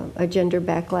a gender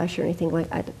backlash or anything like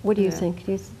that. What do you think?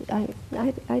 I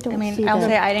don't see that. I'll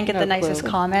say I didn't get the nicest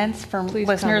comments from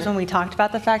listeners when we talked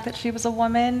about the fact that she was a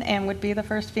woman and would be the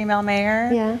first female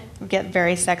mayor. Yeah. We'd get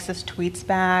very sexist tweets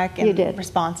back and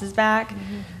responses back.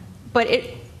 Mm-hmm. But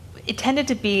it tended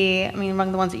to be,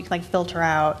 among the ones that you can filter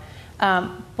out,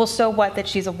 well, so what that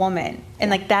she's a woman?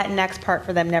 And that next part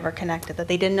for them never connected, that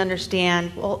they didn't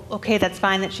understand, well, okay, that's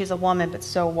fine that she's a woman, but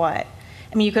so what?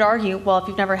 You could argue, well, if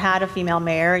you've never had a female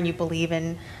mayor and you believe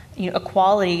in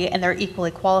equality and they're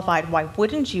equally qualified, why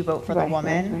wouldn't you vote for the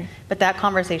woman? Right. But that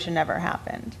conversation never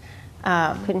happened.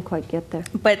 Couldn't quite get there.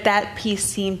 But that piece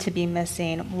seemed to be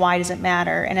missing. Why does it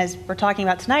matter? And as we're talking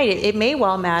about tonight, it may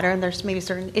well matter, and there's maybe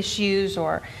certain issues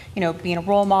or, being a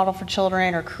role model for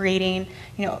children or creating,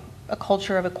 a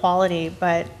culture of equality,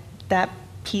 but that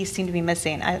piece seemed to be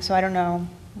missing. So I don't know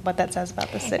what that says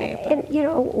about the city. And, you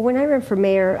know, when I ran for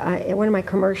mayor, one of my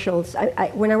commercials,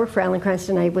 when I worked for Alan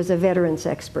Cranston, I was a veterans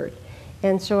expert.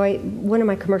 And so one of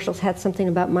my commercials had something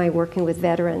about my working with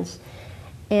veterans.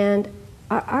 And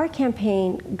our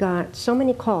campaign got so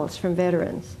many calls from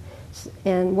veterans.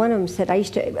 And one of them said,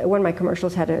 one of my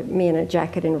commercials had me in a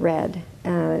jacket in red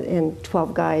and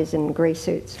 12 guys in gray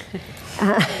suits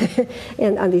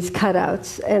and on these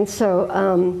cutouts. And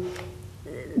so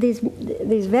these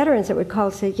veterans that would call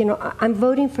say, you know, I'm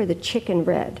voting for the chick in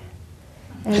red.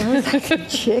 And I was like, the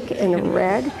chick in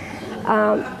red?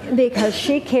 Because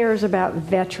she cares about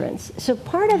veterans. So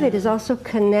part of it is also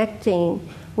connecting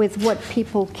with what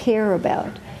people care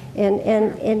about. And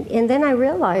then I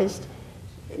realized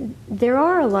there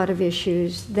are a lot of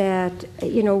issues that,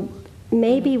 you know,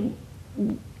 maybe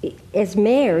as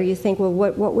mayor you think, well,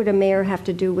 what would a mayor have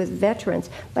to do with veterans?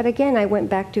 But again, I went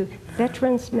back to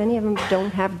veterans, many of them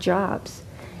don't have jobs.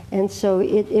 And so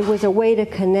it was a way to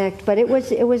connect. But it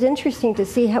was interesting to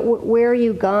see where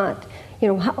you got, you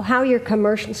know, how your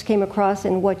commercials came across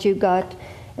and what you got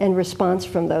in response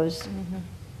from those.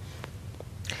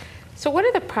 So what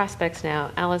are the prospects now,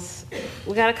 Alice?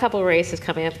 We got a couple of races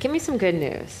coming up. Give me some good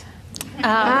news.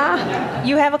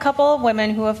 You have a couple of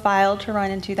women who have filed to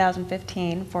run in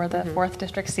 2015 for the 4th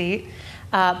District seat.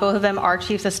 Both of them are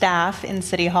chiefs of staff in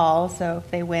City Hall, so if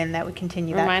they win, that would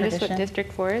continue that tradition. Remind us what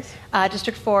District 4 is?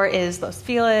 District 4 is Los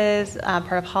Feliz,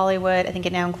 part of Hollywood. I think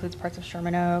it now includes parts of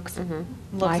Sherman Oaks.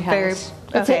 My house.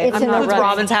 Includes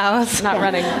Robin's house. Not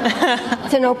running.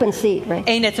 It's an open seat, right?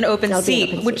 And it's an open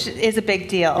seat, which seat. is a big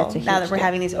deal. Now that we're deal.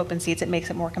 having these open seats, it makes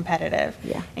it more competitive.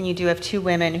 Yeah. And you do have 2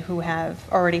 women who have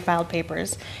already filed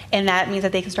papers, and that means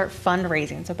that they can start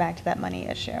fundraising. So back to that money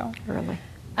issue. Really?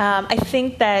 I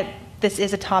think that this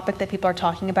is a topic that people are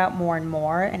talking about more and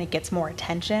more, and it gets more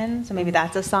attention. So maybe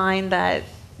that's a sign that,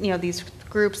 you know, these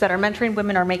groups that are mentoring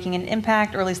women are making an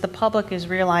impact, or at least the public is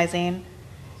realizing,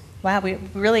 wow, we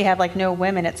really have like no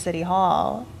women at City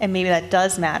Hall, and maybe that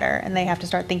does matter, and they have to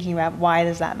start thinking about why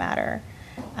does that matter.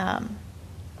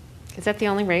 Is that the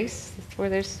only race where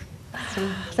there's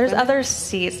some There's women? other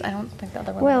seats. I don't think the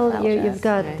other one. Well, you've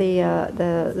got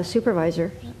the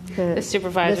supervisor. The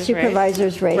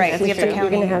supervisor's race. Right, we have the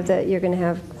county. You're going to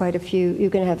have quite a few. You're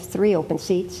going to have 3 open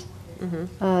seats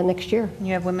next year.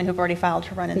 You have women who've already filed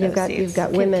to run in those seats. You've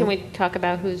got women. Can we talk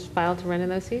about who's filed to run in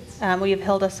those seats? We have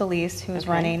Hilda Solis, who's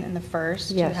running in the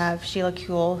 1st. Yes. You have Sheila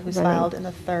Kuehl, who's Running. filed in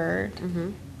the 3rd.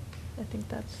 I think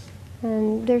that's.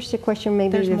 And there's a question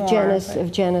maybe There's if more,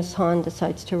 Janice Hahn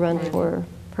decides to run for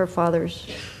her father's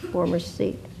former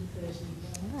seat.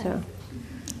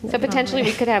 So potentially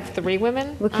we could have 3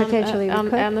 women We potentially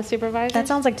could. on the supervisor? That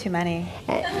sounds like too many.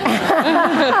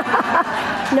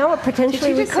 No,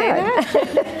 potentially Did you just say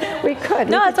that? We could.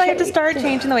 No, We that's why you have to could start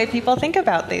changing the way people think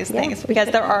about these Yeah, things, we because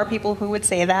could. there are people who would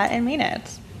say that and mean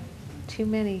it. Too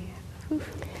many.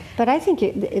 But I think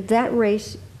that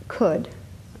race could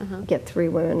get 3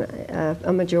 women,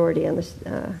 a majority on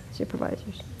the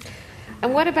supervisors.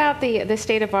 And what about the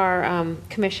state of our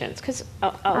commissions? Because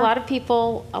a lot of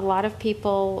people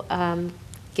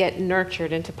get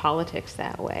nurtured into politics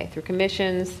that way, through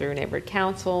commissions, through neighborhood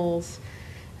councils.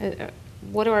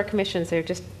 What are our commissions?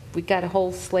 We got a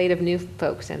whole slate of new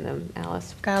folks in them,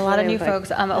 Alice. Got a lot of new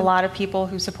folks. A lot of people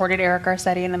who supported Eric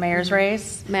Garcetti in the mayor's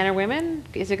race. Men or women?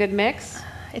 Is it a good mix?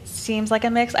 It seems like a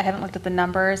mix. I haven't looked at the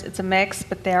numbers. It's a mix,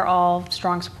 but they're all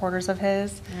strong supporters of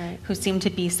his, Right. who seem to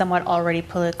be somewhat already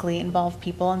politically involved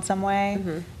people in some way.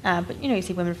 But you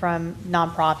see women from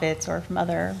nonprofits or from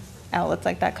other outlets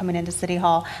like that coming into City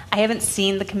Hall. I haven't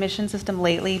seen the commission system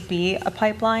lately be a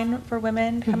pipeline for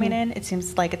women coming in. It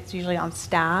seems like it's usually on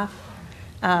staff.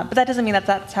 But that doesn't mean that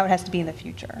that's how it has to be in the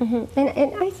future.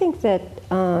 And I think that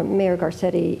Mayor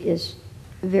Garcetti is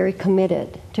very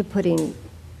committed to putting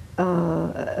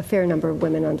a fair number of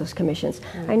women on those commissions.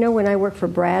 I know when I worked for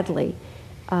Bradley,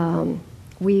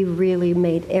 we really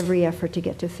made every effort to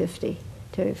get to 50%.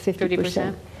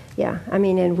 30%? Yeah, I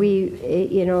mean, and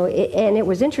and it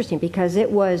was interesting because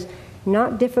it was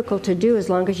not difficult to do as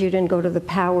long as you didn't go to the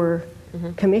power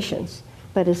commissions.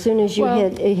 But as soon as you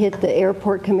hit the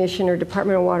Airport Commission or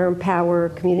Department of Water and Power,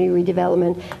 Community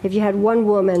Redevelopment, if you had one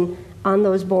woman on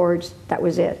those boards, that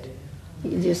was it.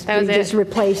 You just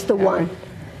replaced the one.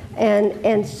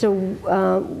 And so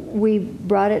we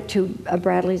brought it to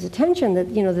Bradley's attention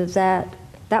that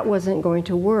that wasn't going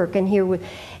to work.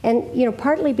 And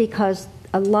partly because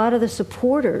a lot of the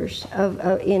supporters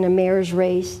in a mayor's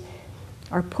race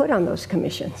are put on those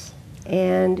commissions.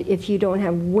 And if you don't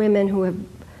have women who have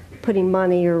putting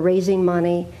money or raising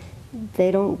money,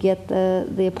 they don't get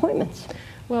the appointments.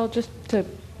 Well, just to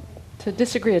to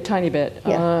disagree a tiny bit.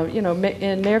 Yeah.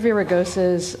 In Mayor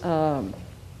Villaraigosa's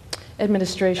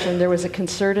administration, there was a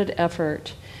concerted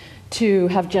effort to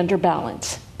have gender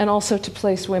balance and also to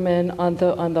place women on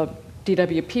the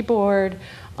DWP board,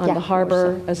 on the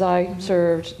harbor, as I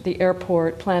served, the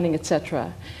airport, planning,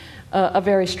 etc. A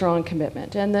very strong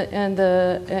commitment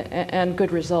and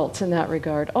good results in that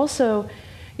regard. Also,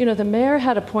 the mayor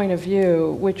had a point of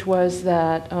view, which was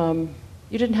that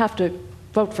you didn't have to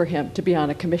vote for him to be on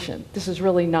a commission. This is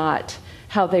really not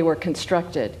how they were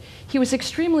constructed. He was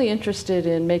extremely interested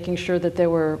in making sure that there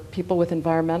were people with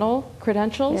environmental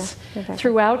credentials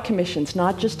throughout commissions,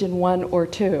 not just in one or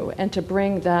two, and to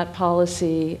bring that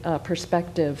policy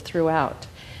perspective throughout.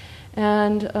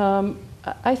 And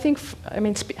I think,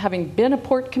 having been a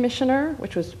port commissioner,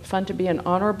 which was fun to be an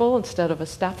honorable instead of a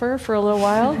staffer for a little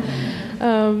while,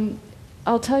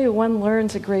 I'll tell you, one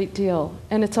learns a great deal,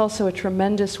 and it's also a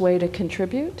tremendous way to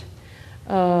contribute.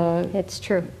 It's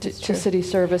true. To city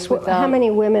service. How many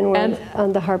women were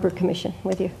on the Harbor Commission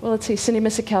with you? Well, let's see. Cindy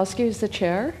Misikowski is the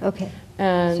chair. Okay.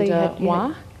 And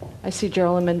so I see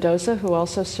Geraldine Mendoza, who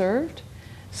also served.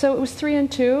 So it was 3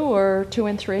 and 2 or 2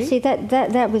 and 3. See,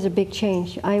 that was a big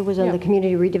change. I was on the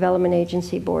Community Redevelopment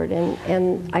Agency board,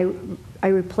 and I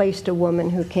replaced a woman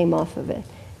who came off of it.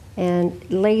 And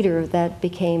later that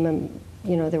became,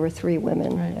 there were 3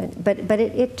 women. Right. But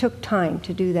it took time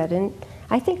to do that. And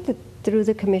I think that through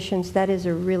the commissions, that is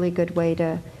a really good way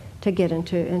to get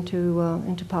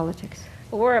into politics.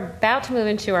 Well, we're about to move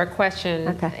into our question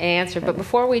answer, but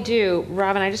before we do,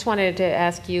 Robin, I just wanted to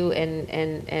ask you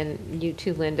and you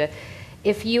too, Linda,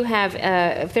 if you have,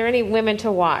 if there are any women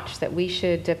to watch that we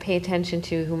should pay attention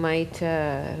to who might,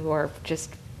 who are just,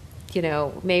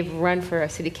 may run for a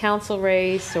city council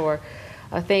race or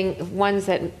ones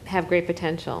that have great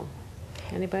potential.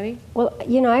 Anybody? Well,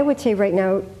 I would say right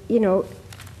now,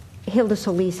 Hilda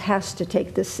Solis has to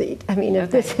take this seat. I mean,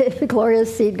 if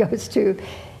Gloria's seat goes to,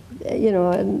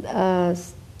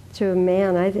 to a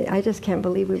man, I just can't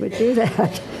believe we would do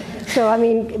that. So I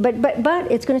mean, but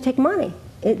it's going to take money.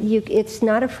 It's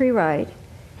not a free ride,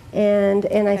 and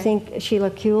I think Sheila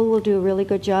Kuehl will do a really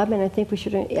good job, and I think we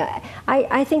should.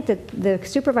 I think that the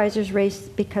supervisor's race,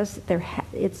 because there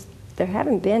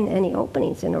haven't been any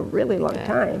openings in a really long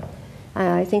time.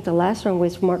 I think the last one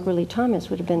was Mark Ridley Thomas,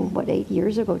 would have been, 10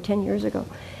 years ago.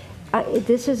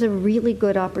 This is a really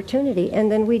good opportunity.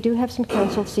 And then we do have some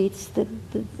council seats, the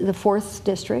 4th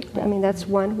district. I mean, that's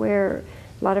one where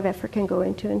a lot of effort can go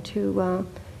into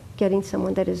getting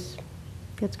someone that's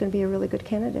going to be a really good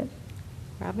candidate.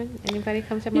 Robin, anybody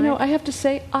come to mind? I have to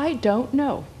say, I don't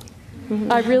know.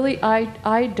 Mm-hmm.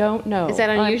 I don't know. Is that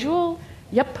unusual?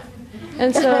 Yep.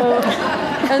 And so,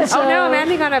 oh no, I'm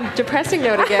ending on a depressing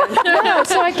note again. No,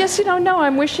 so I guess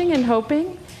I'm wishing and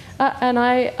hoping, and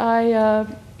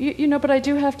but I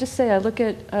do have to say, I look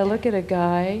at a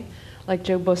guy like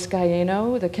Joe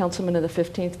Boscaino, the councilman of the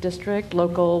 15th district,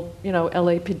 local,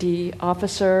 LAPD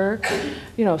officer,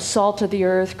 salt of the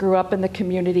earth, grew up in the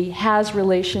community, has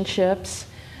relationships.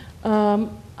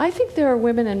 I think there are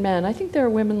women and men. I think there are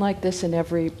women like this in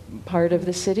every part of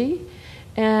the city,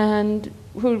 and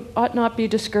who ought not be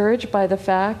discouraged by the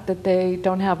fact that they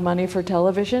don't have money for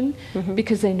television,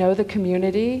 because they know the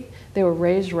community, they were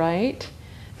raised right,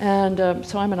 and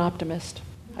so I'm an optimist.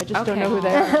 I just don't know who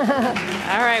they are.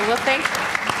 All right, well,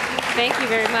 thank you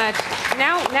very much.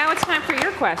 Now it's time for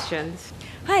your questions.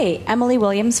 Hi, Emily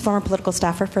Williams, former political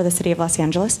staffer for the City of Los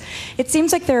Angeles. It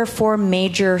seems like there are 4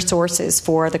 major sources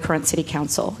for the current City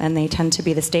Council, and they tend to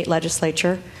be the state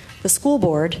legislature, the school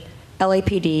board,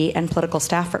 LAPD, and political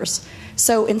staffers.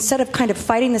 So instead of kind of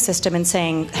fighting the system and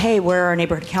saying, hey, where are our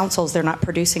neighborhood councils? They're not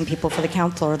producing people for the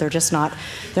council, or they're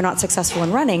not successful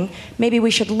in running. Maybe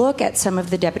we should look at some of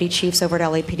the deputy chiefs over at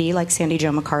LAPD, like Sandy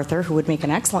Jo MacArthur, who would make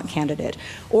an excellent candidate,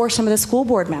 or some of the school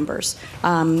board members,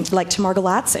 like Tamar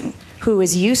Galatson, who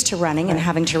is used to running and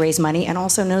having to raise money and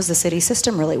also knows the city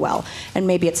system really well. And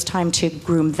maybe it's time to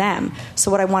groom them.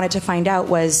 So what I wanted to find out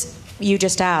was, you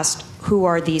just asked, who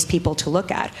are these people to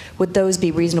look at? Would those be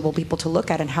reasonable people to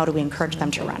look at, and how do we encourage them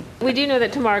to run? We do know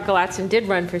that Tamar Galatson did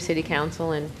run for city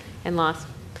council and lost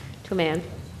to a man.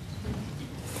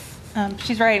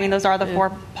 She's right. I mean, those are the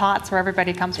 4 pots where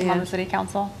everybody comes from on the city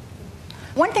council.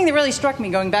 One thing that really struck me,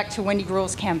 going back to Wendy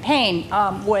Gruel's campaign,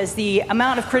 was the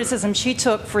amount of criticism she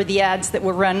took for the ads that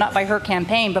were run not by her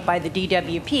campaign but by the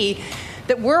DWP,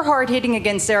 that were hard-hitting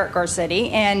against Eric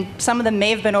Garcetti, and some of them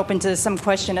may have been open to some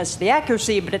question as to the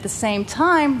accuracy, but at the same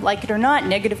time, like it or not,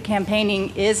 negative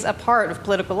campaigning is a part of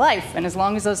political life, and as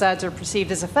long as those ads are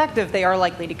perceived as effective, they are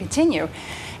likely to continue.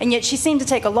 And yet she seemed to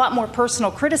take a lot more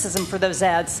personal criticism for those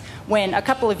ads when a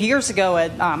couple of years ago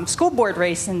a school board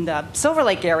race in the Silver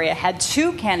Lake area had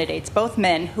two candidates, both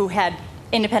men, who had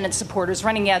independent supporters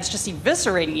running ads just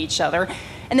eviscerating each other.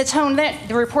 And the tone then,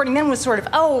 the reporting then was sort of,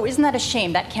 oh, isn't that a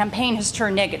shame? That campaign has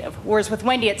turned negative. Whereas with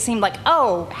Wendy, it seemed like,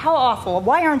 oh, how awful.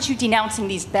 Why aren't you denouncing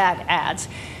these bad ads?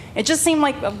 It just seemed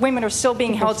like women are still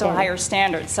being held to a higher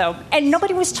standard. So, and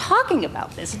nobody was talking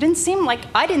about this. It didn't seem like,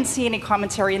 I didn't see any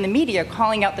commentary in the media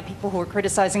calling out the people who were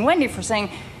criticizing Wendy for saying,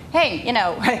 hey, you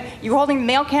know, you holding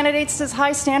male candidates to this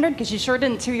high standard? Because you sure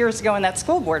didn't 2 years ago in that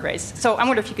school board race. So I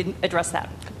wonder if you could address that.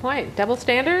 Good point. Double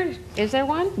standard? Is there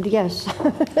one? Yes.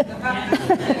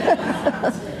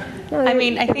 I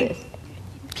mean, I think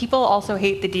people also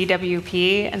hate the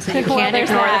DWP, and so you can't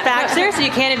ignore the fact. Seriously,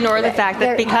 you can't ignore the fact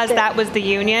that because that was the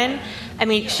union. I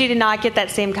mean, she did not get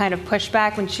that same kind of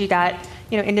pushback when she got,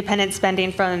 you know, independent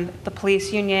spending from the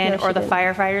police union or the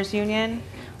firefighters union.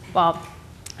 Well,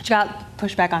 she got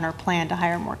pushback on her plan to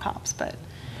hire more cops, but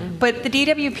the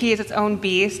DWP is its own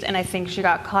beast, and I think she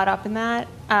got caught up in that.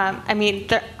 I mean,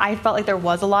 I felt like there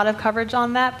was a lot of coverage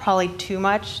on that, probably too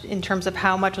much in terms of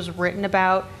how much was written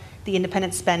about the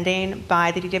independent spending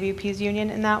by the DWP's union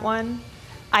in that one.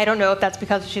 I don't know if that's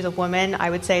because she's a woman.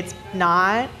 I would say it's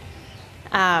not.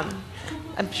 I'm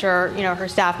sure, you know, her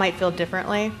staff might feel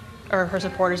differently, or her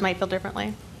supporters might feel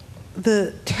differently.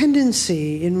 The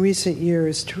tendency in recent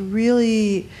years to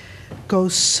really go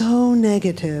so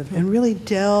negative and really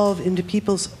delve into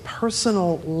people's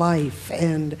personal life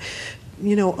and,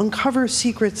 you know, uncover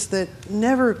secrets that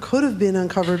never could have been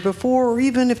uncovered before, or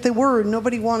even if they were,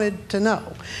 nobody wanted to know.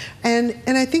 And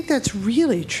I think that's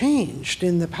really changed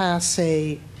in the past,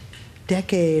 say,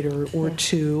 decade or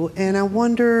two. And I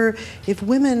wonder if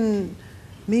women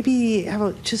maybe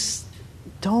just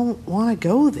don't want to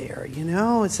go there, you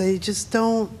know? They just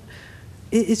don't.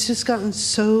 It's just gotten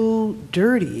so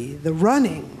dirty, the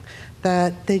running,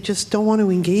 that they just don't want to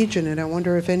engage in it. I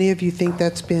wonder if any of you think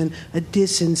that's been a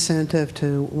disincentive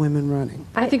to women running.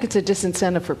 I think it's a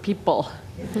disincentive for people,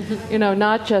 you know,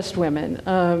 not just women.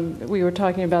 We were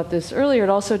talking about this earlier. It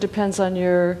also depends on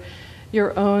your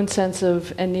own sense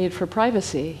of and need for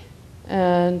privacy.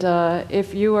 And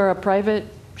if you are a private,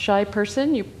 shy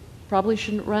person, you probably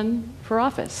shouldn't run for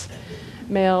office,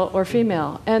 male or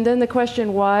female. And then the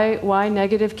question, why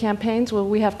negative campaigns? Well,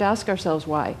 we have to ask ourselves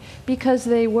why. Because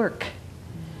they work.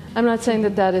 I'm not saying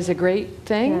that is a great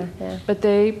thing, but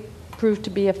they prove to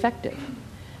be effective.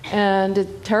 And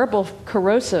it's terrible,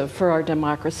 corrosive for our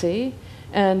democracy,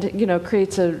 and, you know,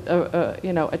 creates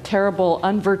a terrible,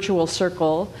 unvirtual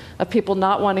circle of people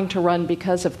not wanting to run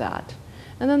because of that.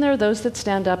 And then there are those that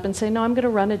stand up and say, no, I'm going to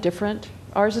run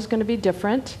ours is going to be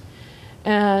different.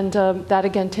 And that,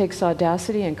 again, takes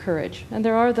audacity and courage. And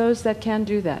there are those that can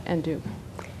do that and do.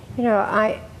 You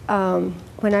know,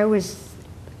 when I was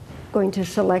going to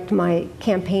select my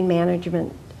campaign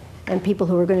management and people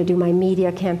who were going to do my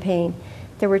media campaign,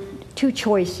 there were two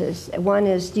choices. One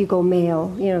is, do you go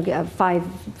mail? You know, you have 5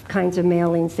 kinds of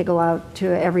mailings that go out to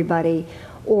everybody,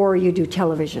 or you do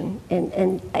television.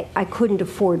 And I couldn't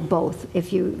afford both.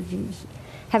 If you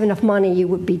have enough money, you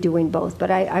would be doing both. But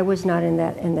I was not in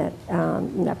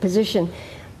that position.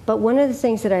 But one of the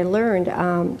things that I learned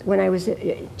when I was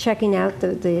checking out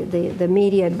the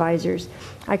media advisors,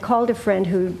 I called a friend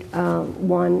who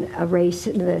won a race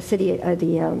in the city,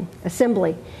 the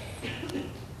assembly,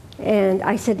 and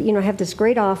I said, you know, I have this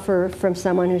great offer from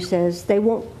someone who says they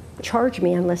won't charge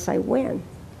me unless I win.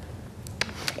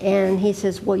 And he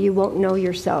says, well, you won't know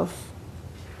yourself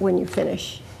when you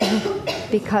finish,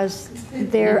 because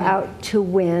they're out to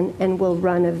win and will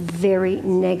run a very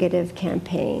negative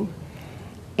campaign.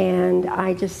 And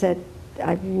I just said,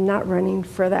 I'm not running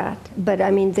for that. But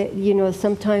I mean, you know,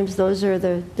 sometimes those are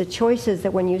the choices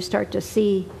that when you start to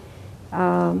see,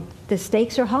 the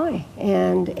stakes are high.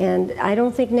 And I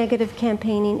don't think negative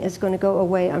campaigning is going to go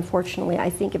away, unfortunately. I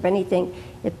think, if anything,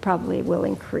 it probably will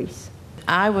increase.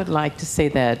 I would like to say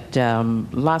that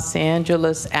Los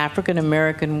Angeles African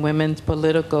American Women's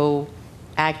Political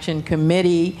Action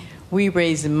Committee, we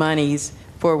raise monies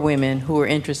for women who are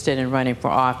interested in running for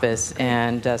office,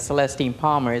 and Celestine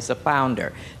Palmer is a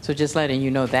founder. So just letting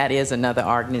you know, that is another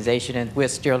organization, and we're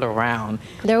still around.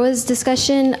 There was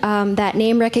discussion that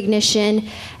name recognition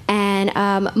and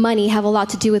money have a lot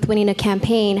to do with winning a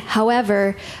campaign.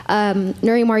 However,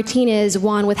 Nuri Martinez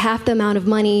won with half the amount of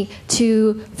money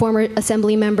to former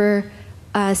Assembly member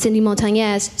Cindy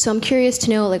Montañez. So I'm curious to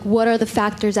know, like, what are the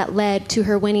factors that led to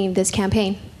her winning this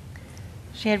campaign?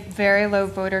 She had very low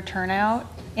voter turnout,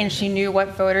 and she knew what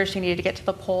voters she needed to get to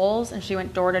the polls, and she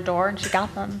went door to door, and she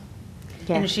got them.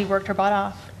 Yeah. And she worked her butt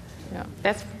off. Yeah,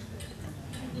 that's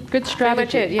good strategy. Pretty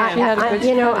much it, yeah. She had a good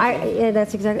strategy.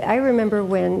 That's exactly. I remember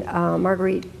when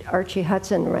Marguerite Archie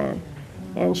Hudson ran,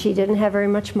 and she didn't have very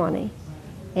much money,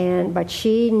 but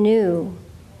she knew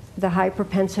the high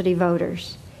propensity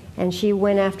voters, and she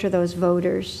went after those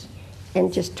voters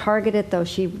and just targeted those.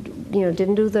 She,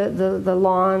 didn't do the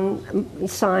lawn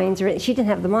signs, or she didn't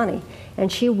have the money, and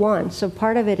she won. So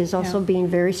part of it is also being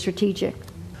very strategic.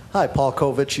 Hi, Paul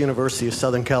Kovich, University of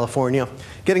Southern California.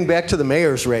 Getting back to the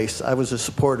mayor's race, I was a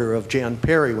supporter of Jan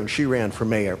Perry when she ran for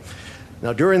mayor.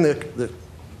 Now, during the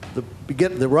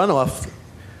runoff,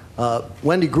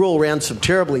 Wendy Gruhl ran some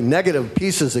terribly negative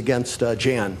pieces against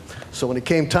Jan. So when it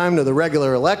came time to the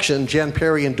regular election, Jan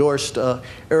Perry endorsed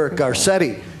Eric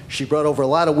Garcetti. She brought over a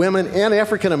lot of women and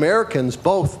African Americans,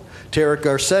 both, to Eric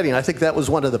Garcetti. And I think that was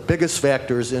one of the biggest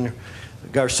factors in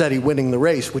Garcetti winning the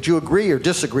race. Would you agree or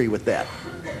disagree with that?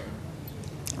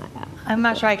 I'm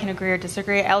not sure I can agree or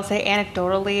disagree. I'll say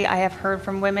anecdotally, I have heard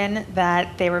from women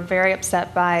that they were very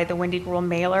upset by the Wendy Gruhl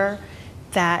mailer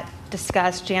that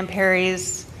discussed Jan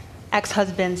Perry's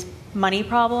ex-husband's money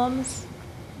problems,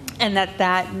 and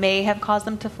that may have caused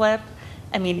them to flip.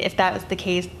 I mean, if that was the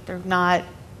case, they're not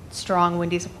strong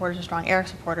Wendy supporters or strong Eric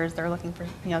supporters. They're looking for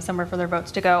somewhere for their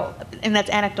votes to go. And that's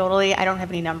anecdotally. I don't have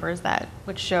any numbers that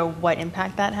would show what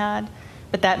impact that had,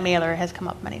 but that mailer has come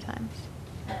up many times.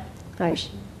 I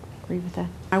agree with that.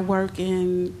 I work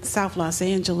in South Los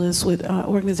Angeles with an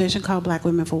organization called Black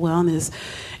Women for Wellness,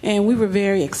 and we were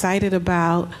very excited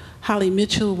about Holly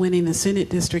Mitchell winning the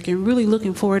Senate district and really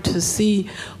looking forward to see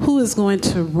who is going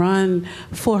to run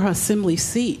for her assembly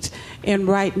seat. And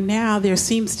right now there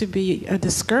seems to be a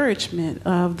discouragement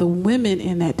of the women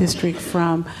in that district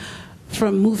from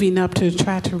moving up to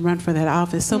try to run for that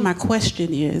office. So my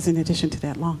question is, in addition to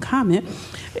that long comment,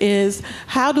 is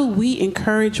how do we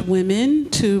encourage women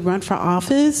to run for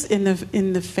office in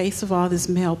the face of all this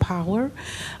male power?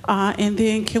 And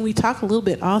then can we talk a little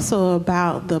bit also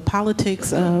about the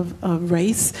politics of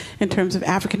race in terms of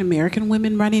African American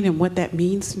women running and what that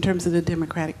means in terms of the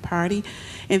Democratic Party?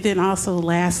 And then also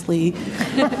lastly,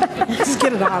 just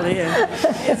get it all in,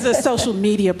 it's a social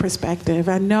media perspective.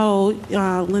 I know,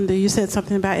 Linda, you said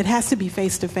something about it has to be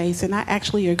face-to-face, and I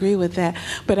actually agree with that.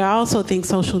 But I also think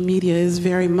social media is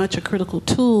very much a critical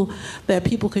tool that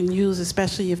people can use,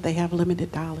 especially if they have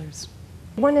limited dollars.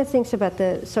 One of the things about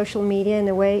the social media, in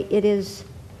a way, it is,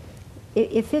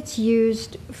 if it's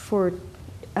used for,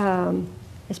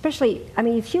 especially, I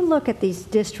mean, if you look at these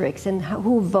districts and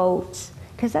who votes,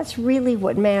 because that's really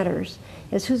what matters,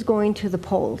 is who's going to the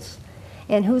polls.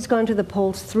 And who's gone to the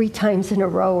polls 3 times in a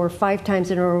row or 5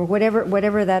 times in a row,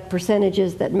 whatever that percentage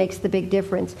is that makes the big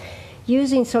difference.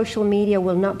 Using social media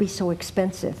will not be so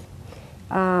expensive.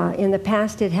 In the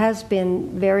past, it has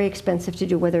been very expensive to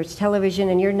do, whether it's television,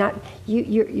 and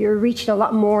you're reaching a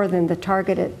lot more than the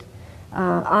targeted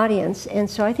audience. And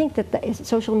so I think that the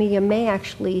social media may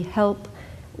actually help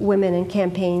women in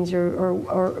campaigns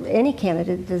or any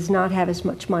candidate does not have as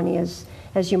much money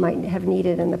as you might have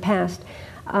needed in the past.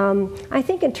 I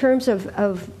think in terms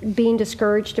of being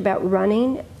discouraged about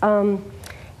running,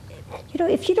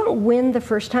 if you don't win the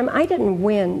first time, I didn't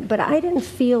win, but I didn't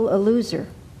feel a loser.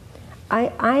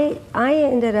 I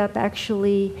ended up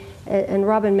actually, and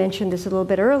Robin mentioned this a little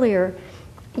bit earlier,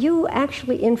 you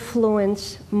actually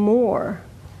influence more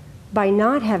by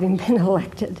not having been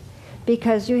elected,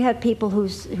 because you had people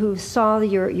who saw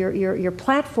your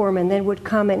platform and then would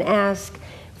come and ask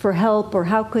for help, or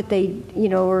how could they,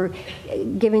 or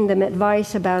giving them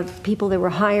advice about people they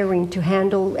were hiring to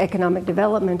handle economic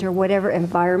development or whatever,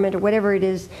 environment or whatever it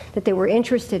is that they were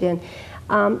interested in.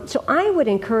 So I would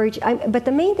encourage, but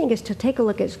the main thing is to take a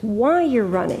look at why you're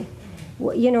running.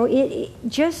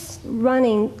 Just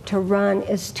running to run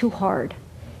is too hard.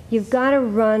 You've got to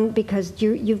run because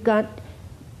you've got,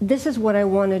 this is what I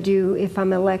want to do if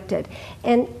I'm elected.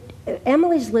 And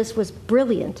Emily's list was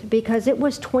brilliant because it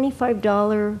was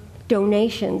 $25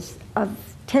 donations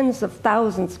of tens of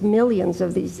thousands, millions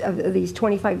of these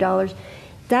 $25.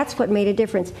 That's what made a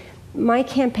difference. My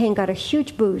campaign got a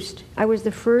huge boost. I was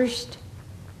the first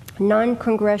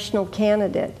non-congressional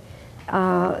candidate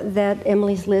that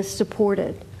Emily's list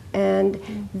supported.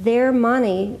 And their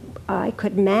money I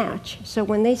could match. So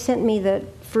when they sent me the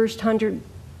first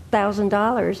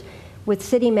 $100,000 with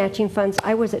city matching funds,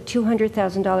 I was at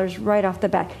 $200,000 right off the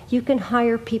bat. You can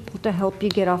hire people to help you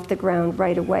get off the ground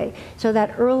right away. So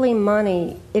that early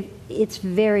money, it's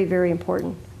very, very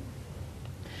important.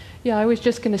 Yeah, I was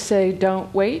just going to say,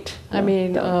 don't wait. I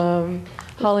mean,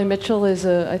 Holly Mitchell is,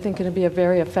 I think, going to be a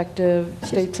very effective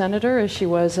state senator, as she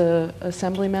was a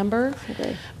assembly member.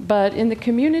 Okay. But in the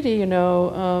community, you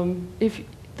know, if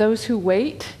those who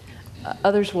wait,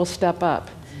 others will step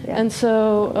up. Yeah. And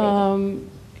so,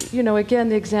 you know, again,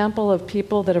 the example of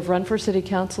people that have run for city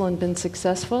council and been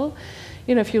successful,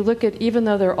 you know, if you look at, even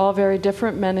though they're all very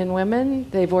different, men and women,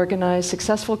 they've organized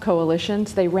successful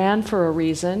coalitions. They ran for a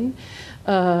reason.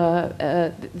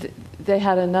 They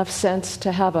had enough sense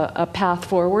to have a path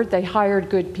forward. They hired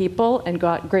good people and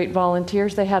got great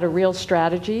volunteers. They had a real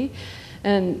strategy,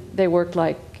 and they worked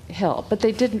like hell. But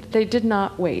they did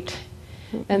not wait.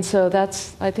 And so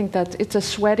I think it's a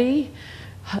sweaty,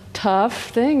 tough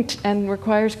thing and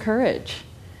requires courage.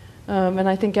 And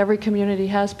I think every community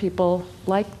has people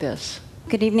like this.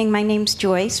 Good evening. My name's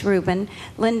Joyce Rubin.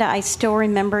 Linda, I still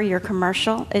remember your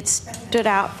commercial. It stood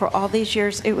out for all these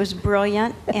years. It was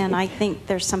brilliant, and I think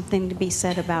there's something to be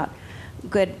said about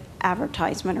good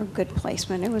advertisement or good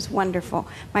placement. It was wonderful.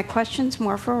 My question's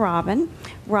more for Robin.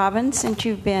 Robin, since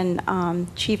you've been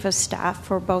chief of staff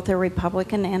for both a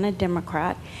Republican and a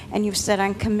Democrat, and you've sat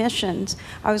on commissions,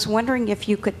 I was wondering if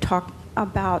you could talk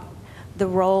about the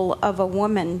role of a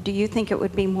woman. Do you think it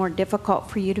would be more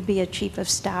difficult for you to be a chief of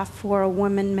staff for a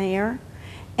woman mayor?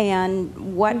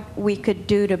 And what we could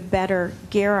do to better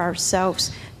gear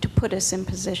ourselves to put us in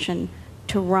position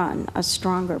to run a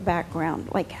stronger background?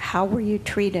 Like, how were you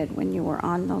treated when you were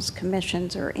on those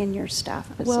commissions or in your staff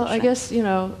position? Well, I guess, you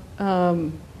know,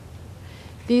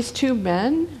 these two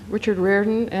men, Richard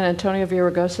Riordan and Antonio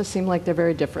Villaraigosa, seem like they're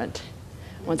very different.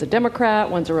 One's a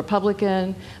Democrat, one's a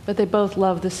Republican, but they both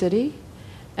love the city,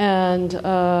 and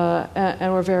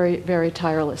were very, very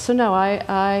tireless. So no,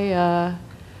 I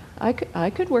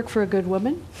could work for a good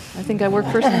woman. I think I work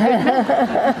for some good men.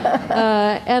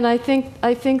 And I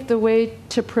think the way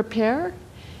to prepare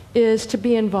is to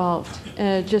be involved.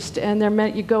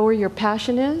 You go where your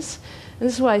passion is. And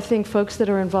this is why I think folks that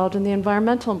are involved in the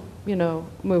environmental, you know,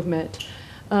 movement,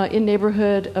 in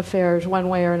neighborhood affairs, one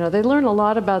way or another, they learn a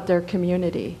lot about their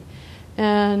community.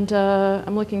 And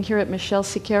I'm looking here at Michelle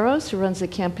Siqueiros, who runs the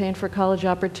Campaign for College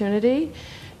Opportunity.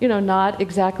 You know, not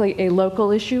exactly a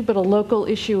local issue, but a local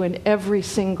issue in every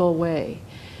single way.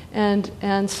 And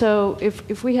so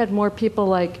if we had more people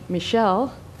like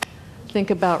Michelle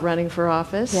think about running for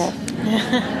office. Yeah.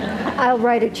 I'll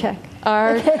write a check.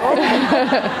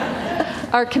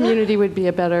 Our community would be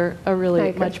a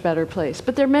really much better place.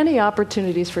 But there are many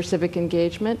opportunities for civic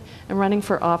engagement, and running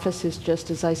for office is just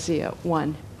as I see it,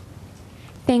 one.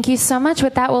 Thank you so much.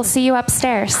 With that, we'll see you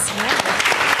upstairs.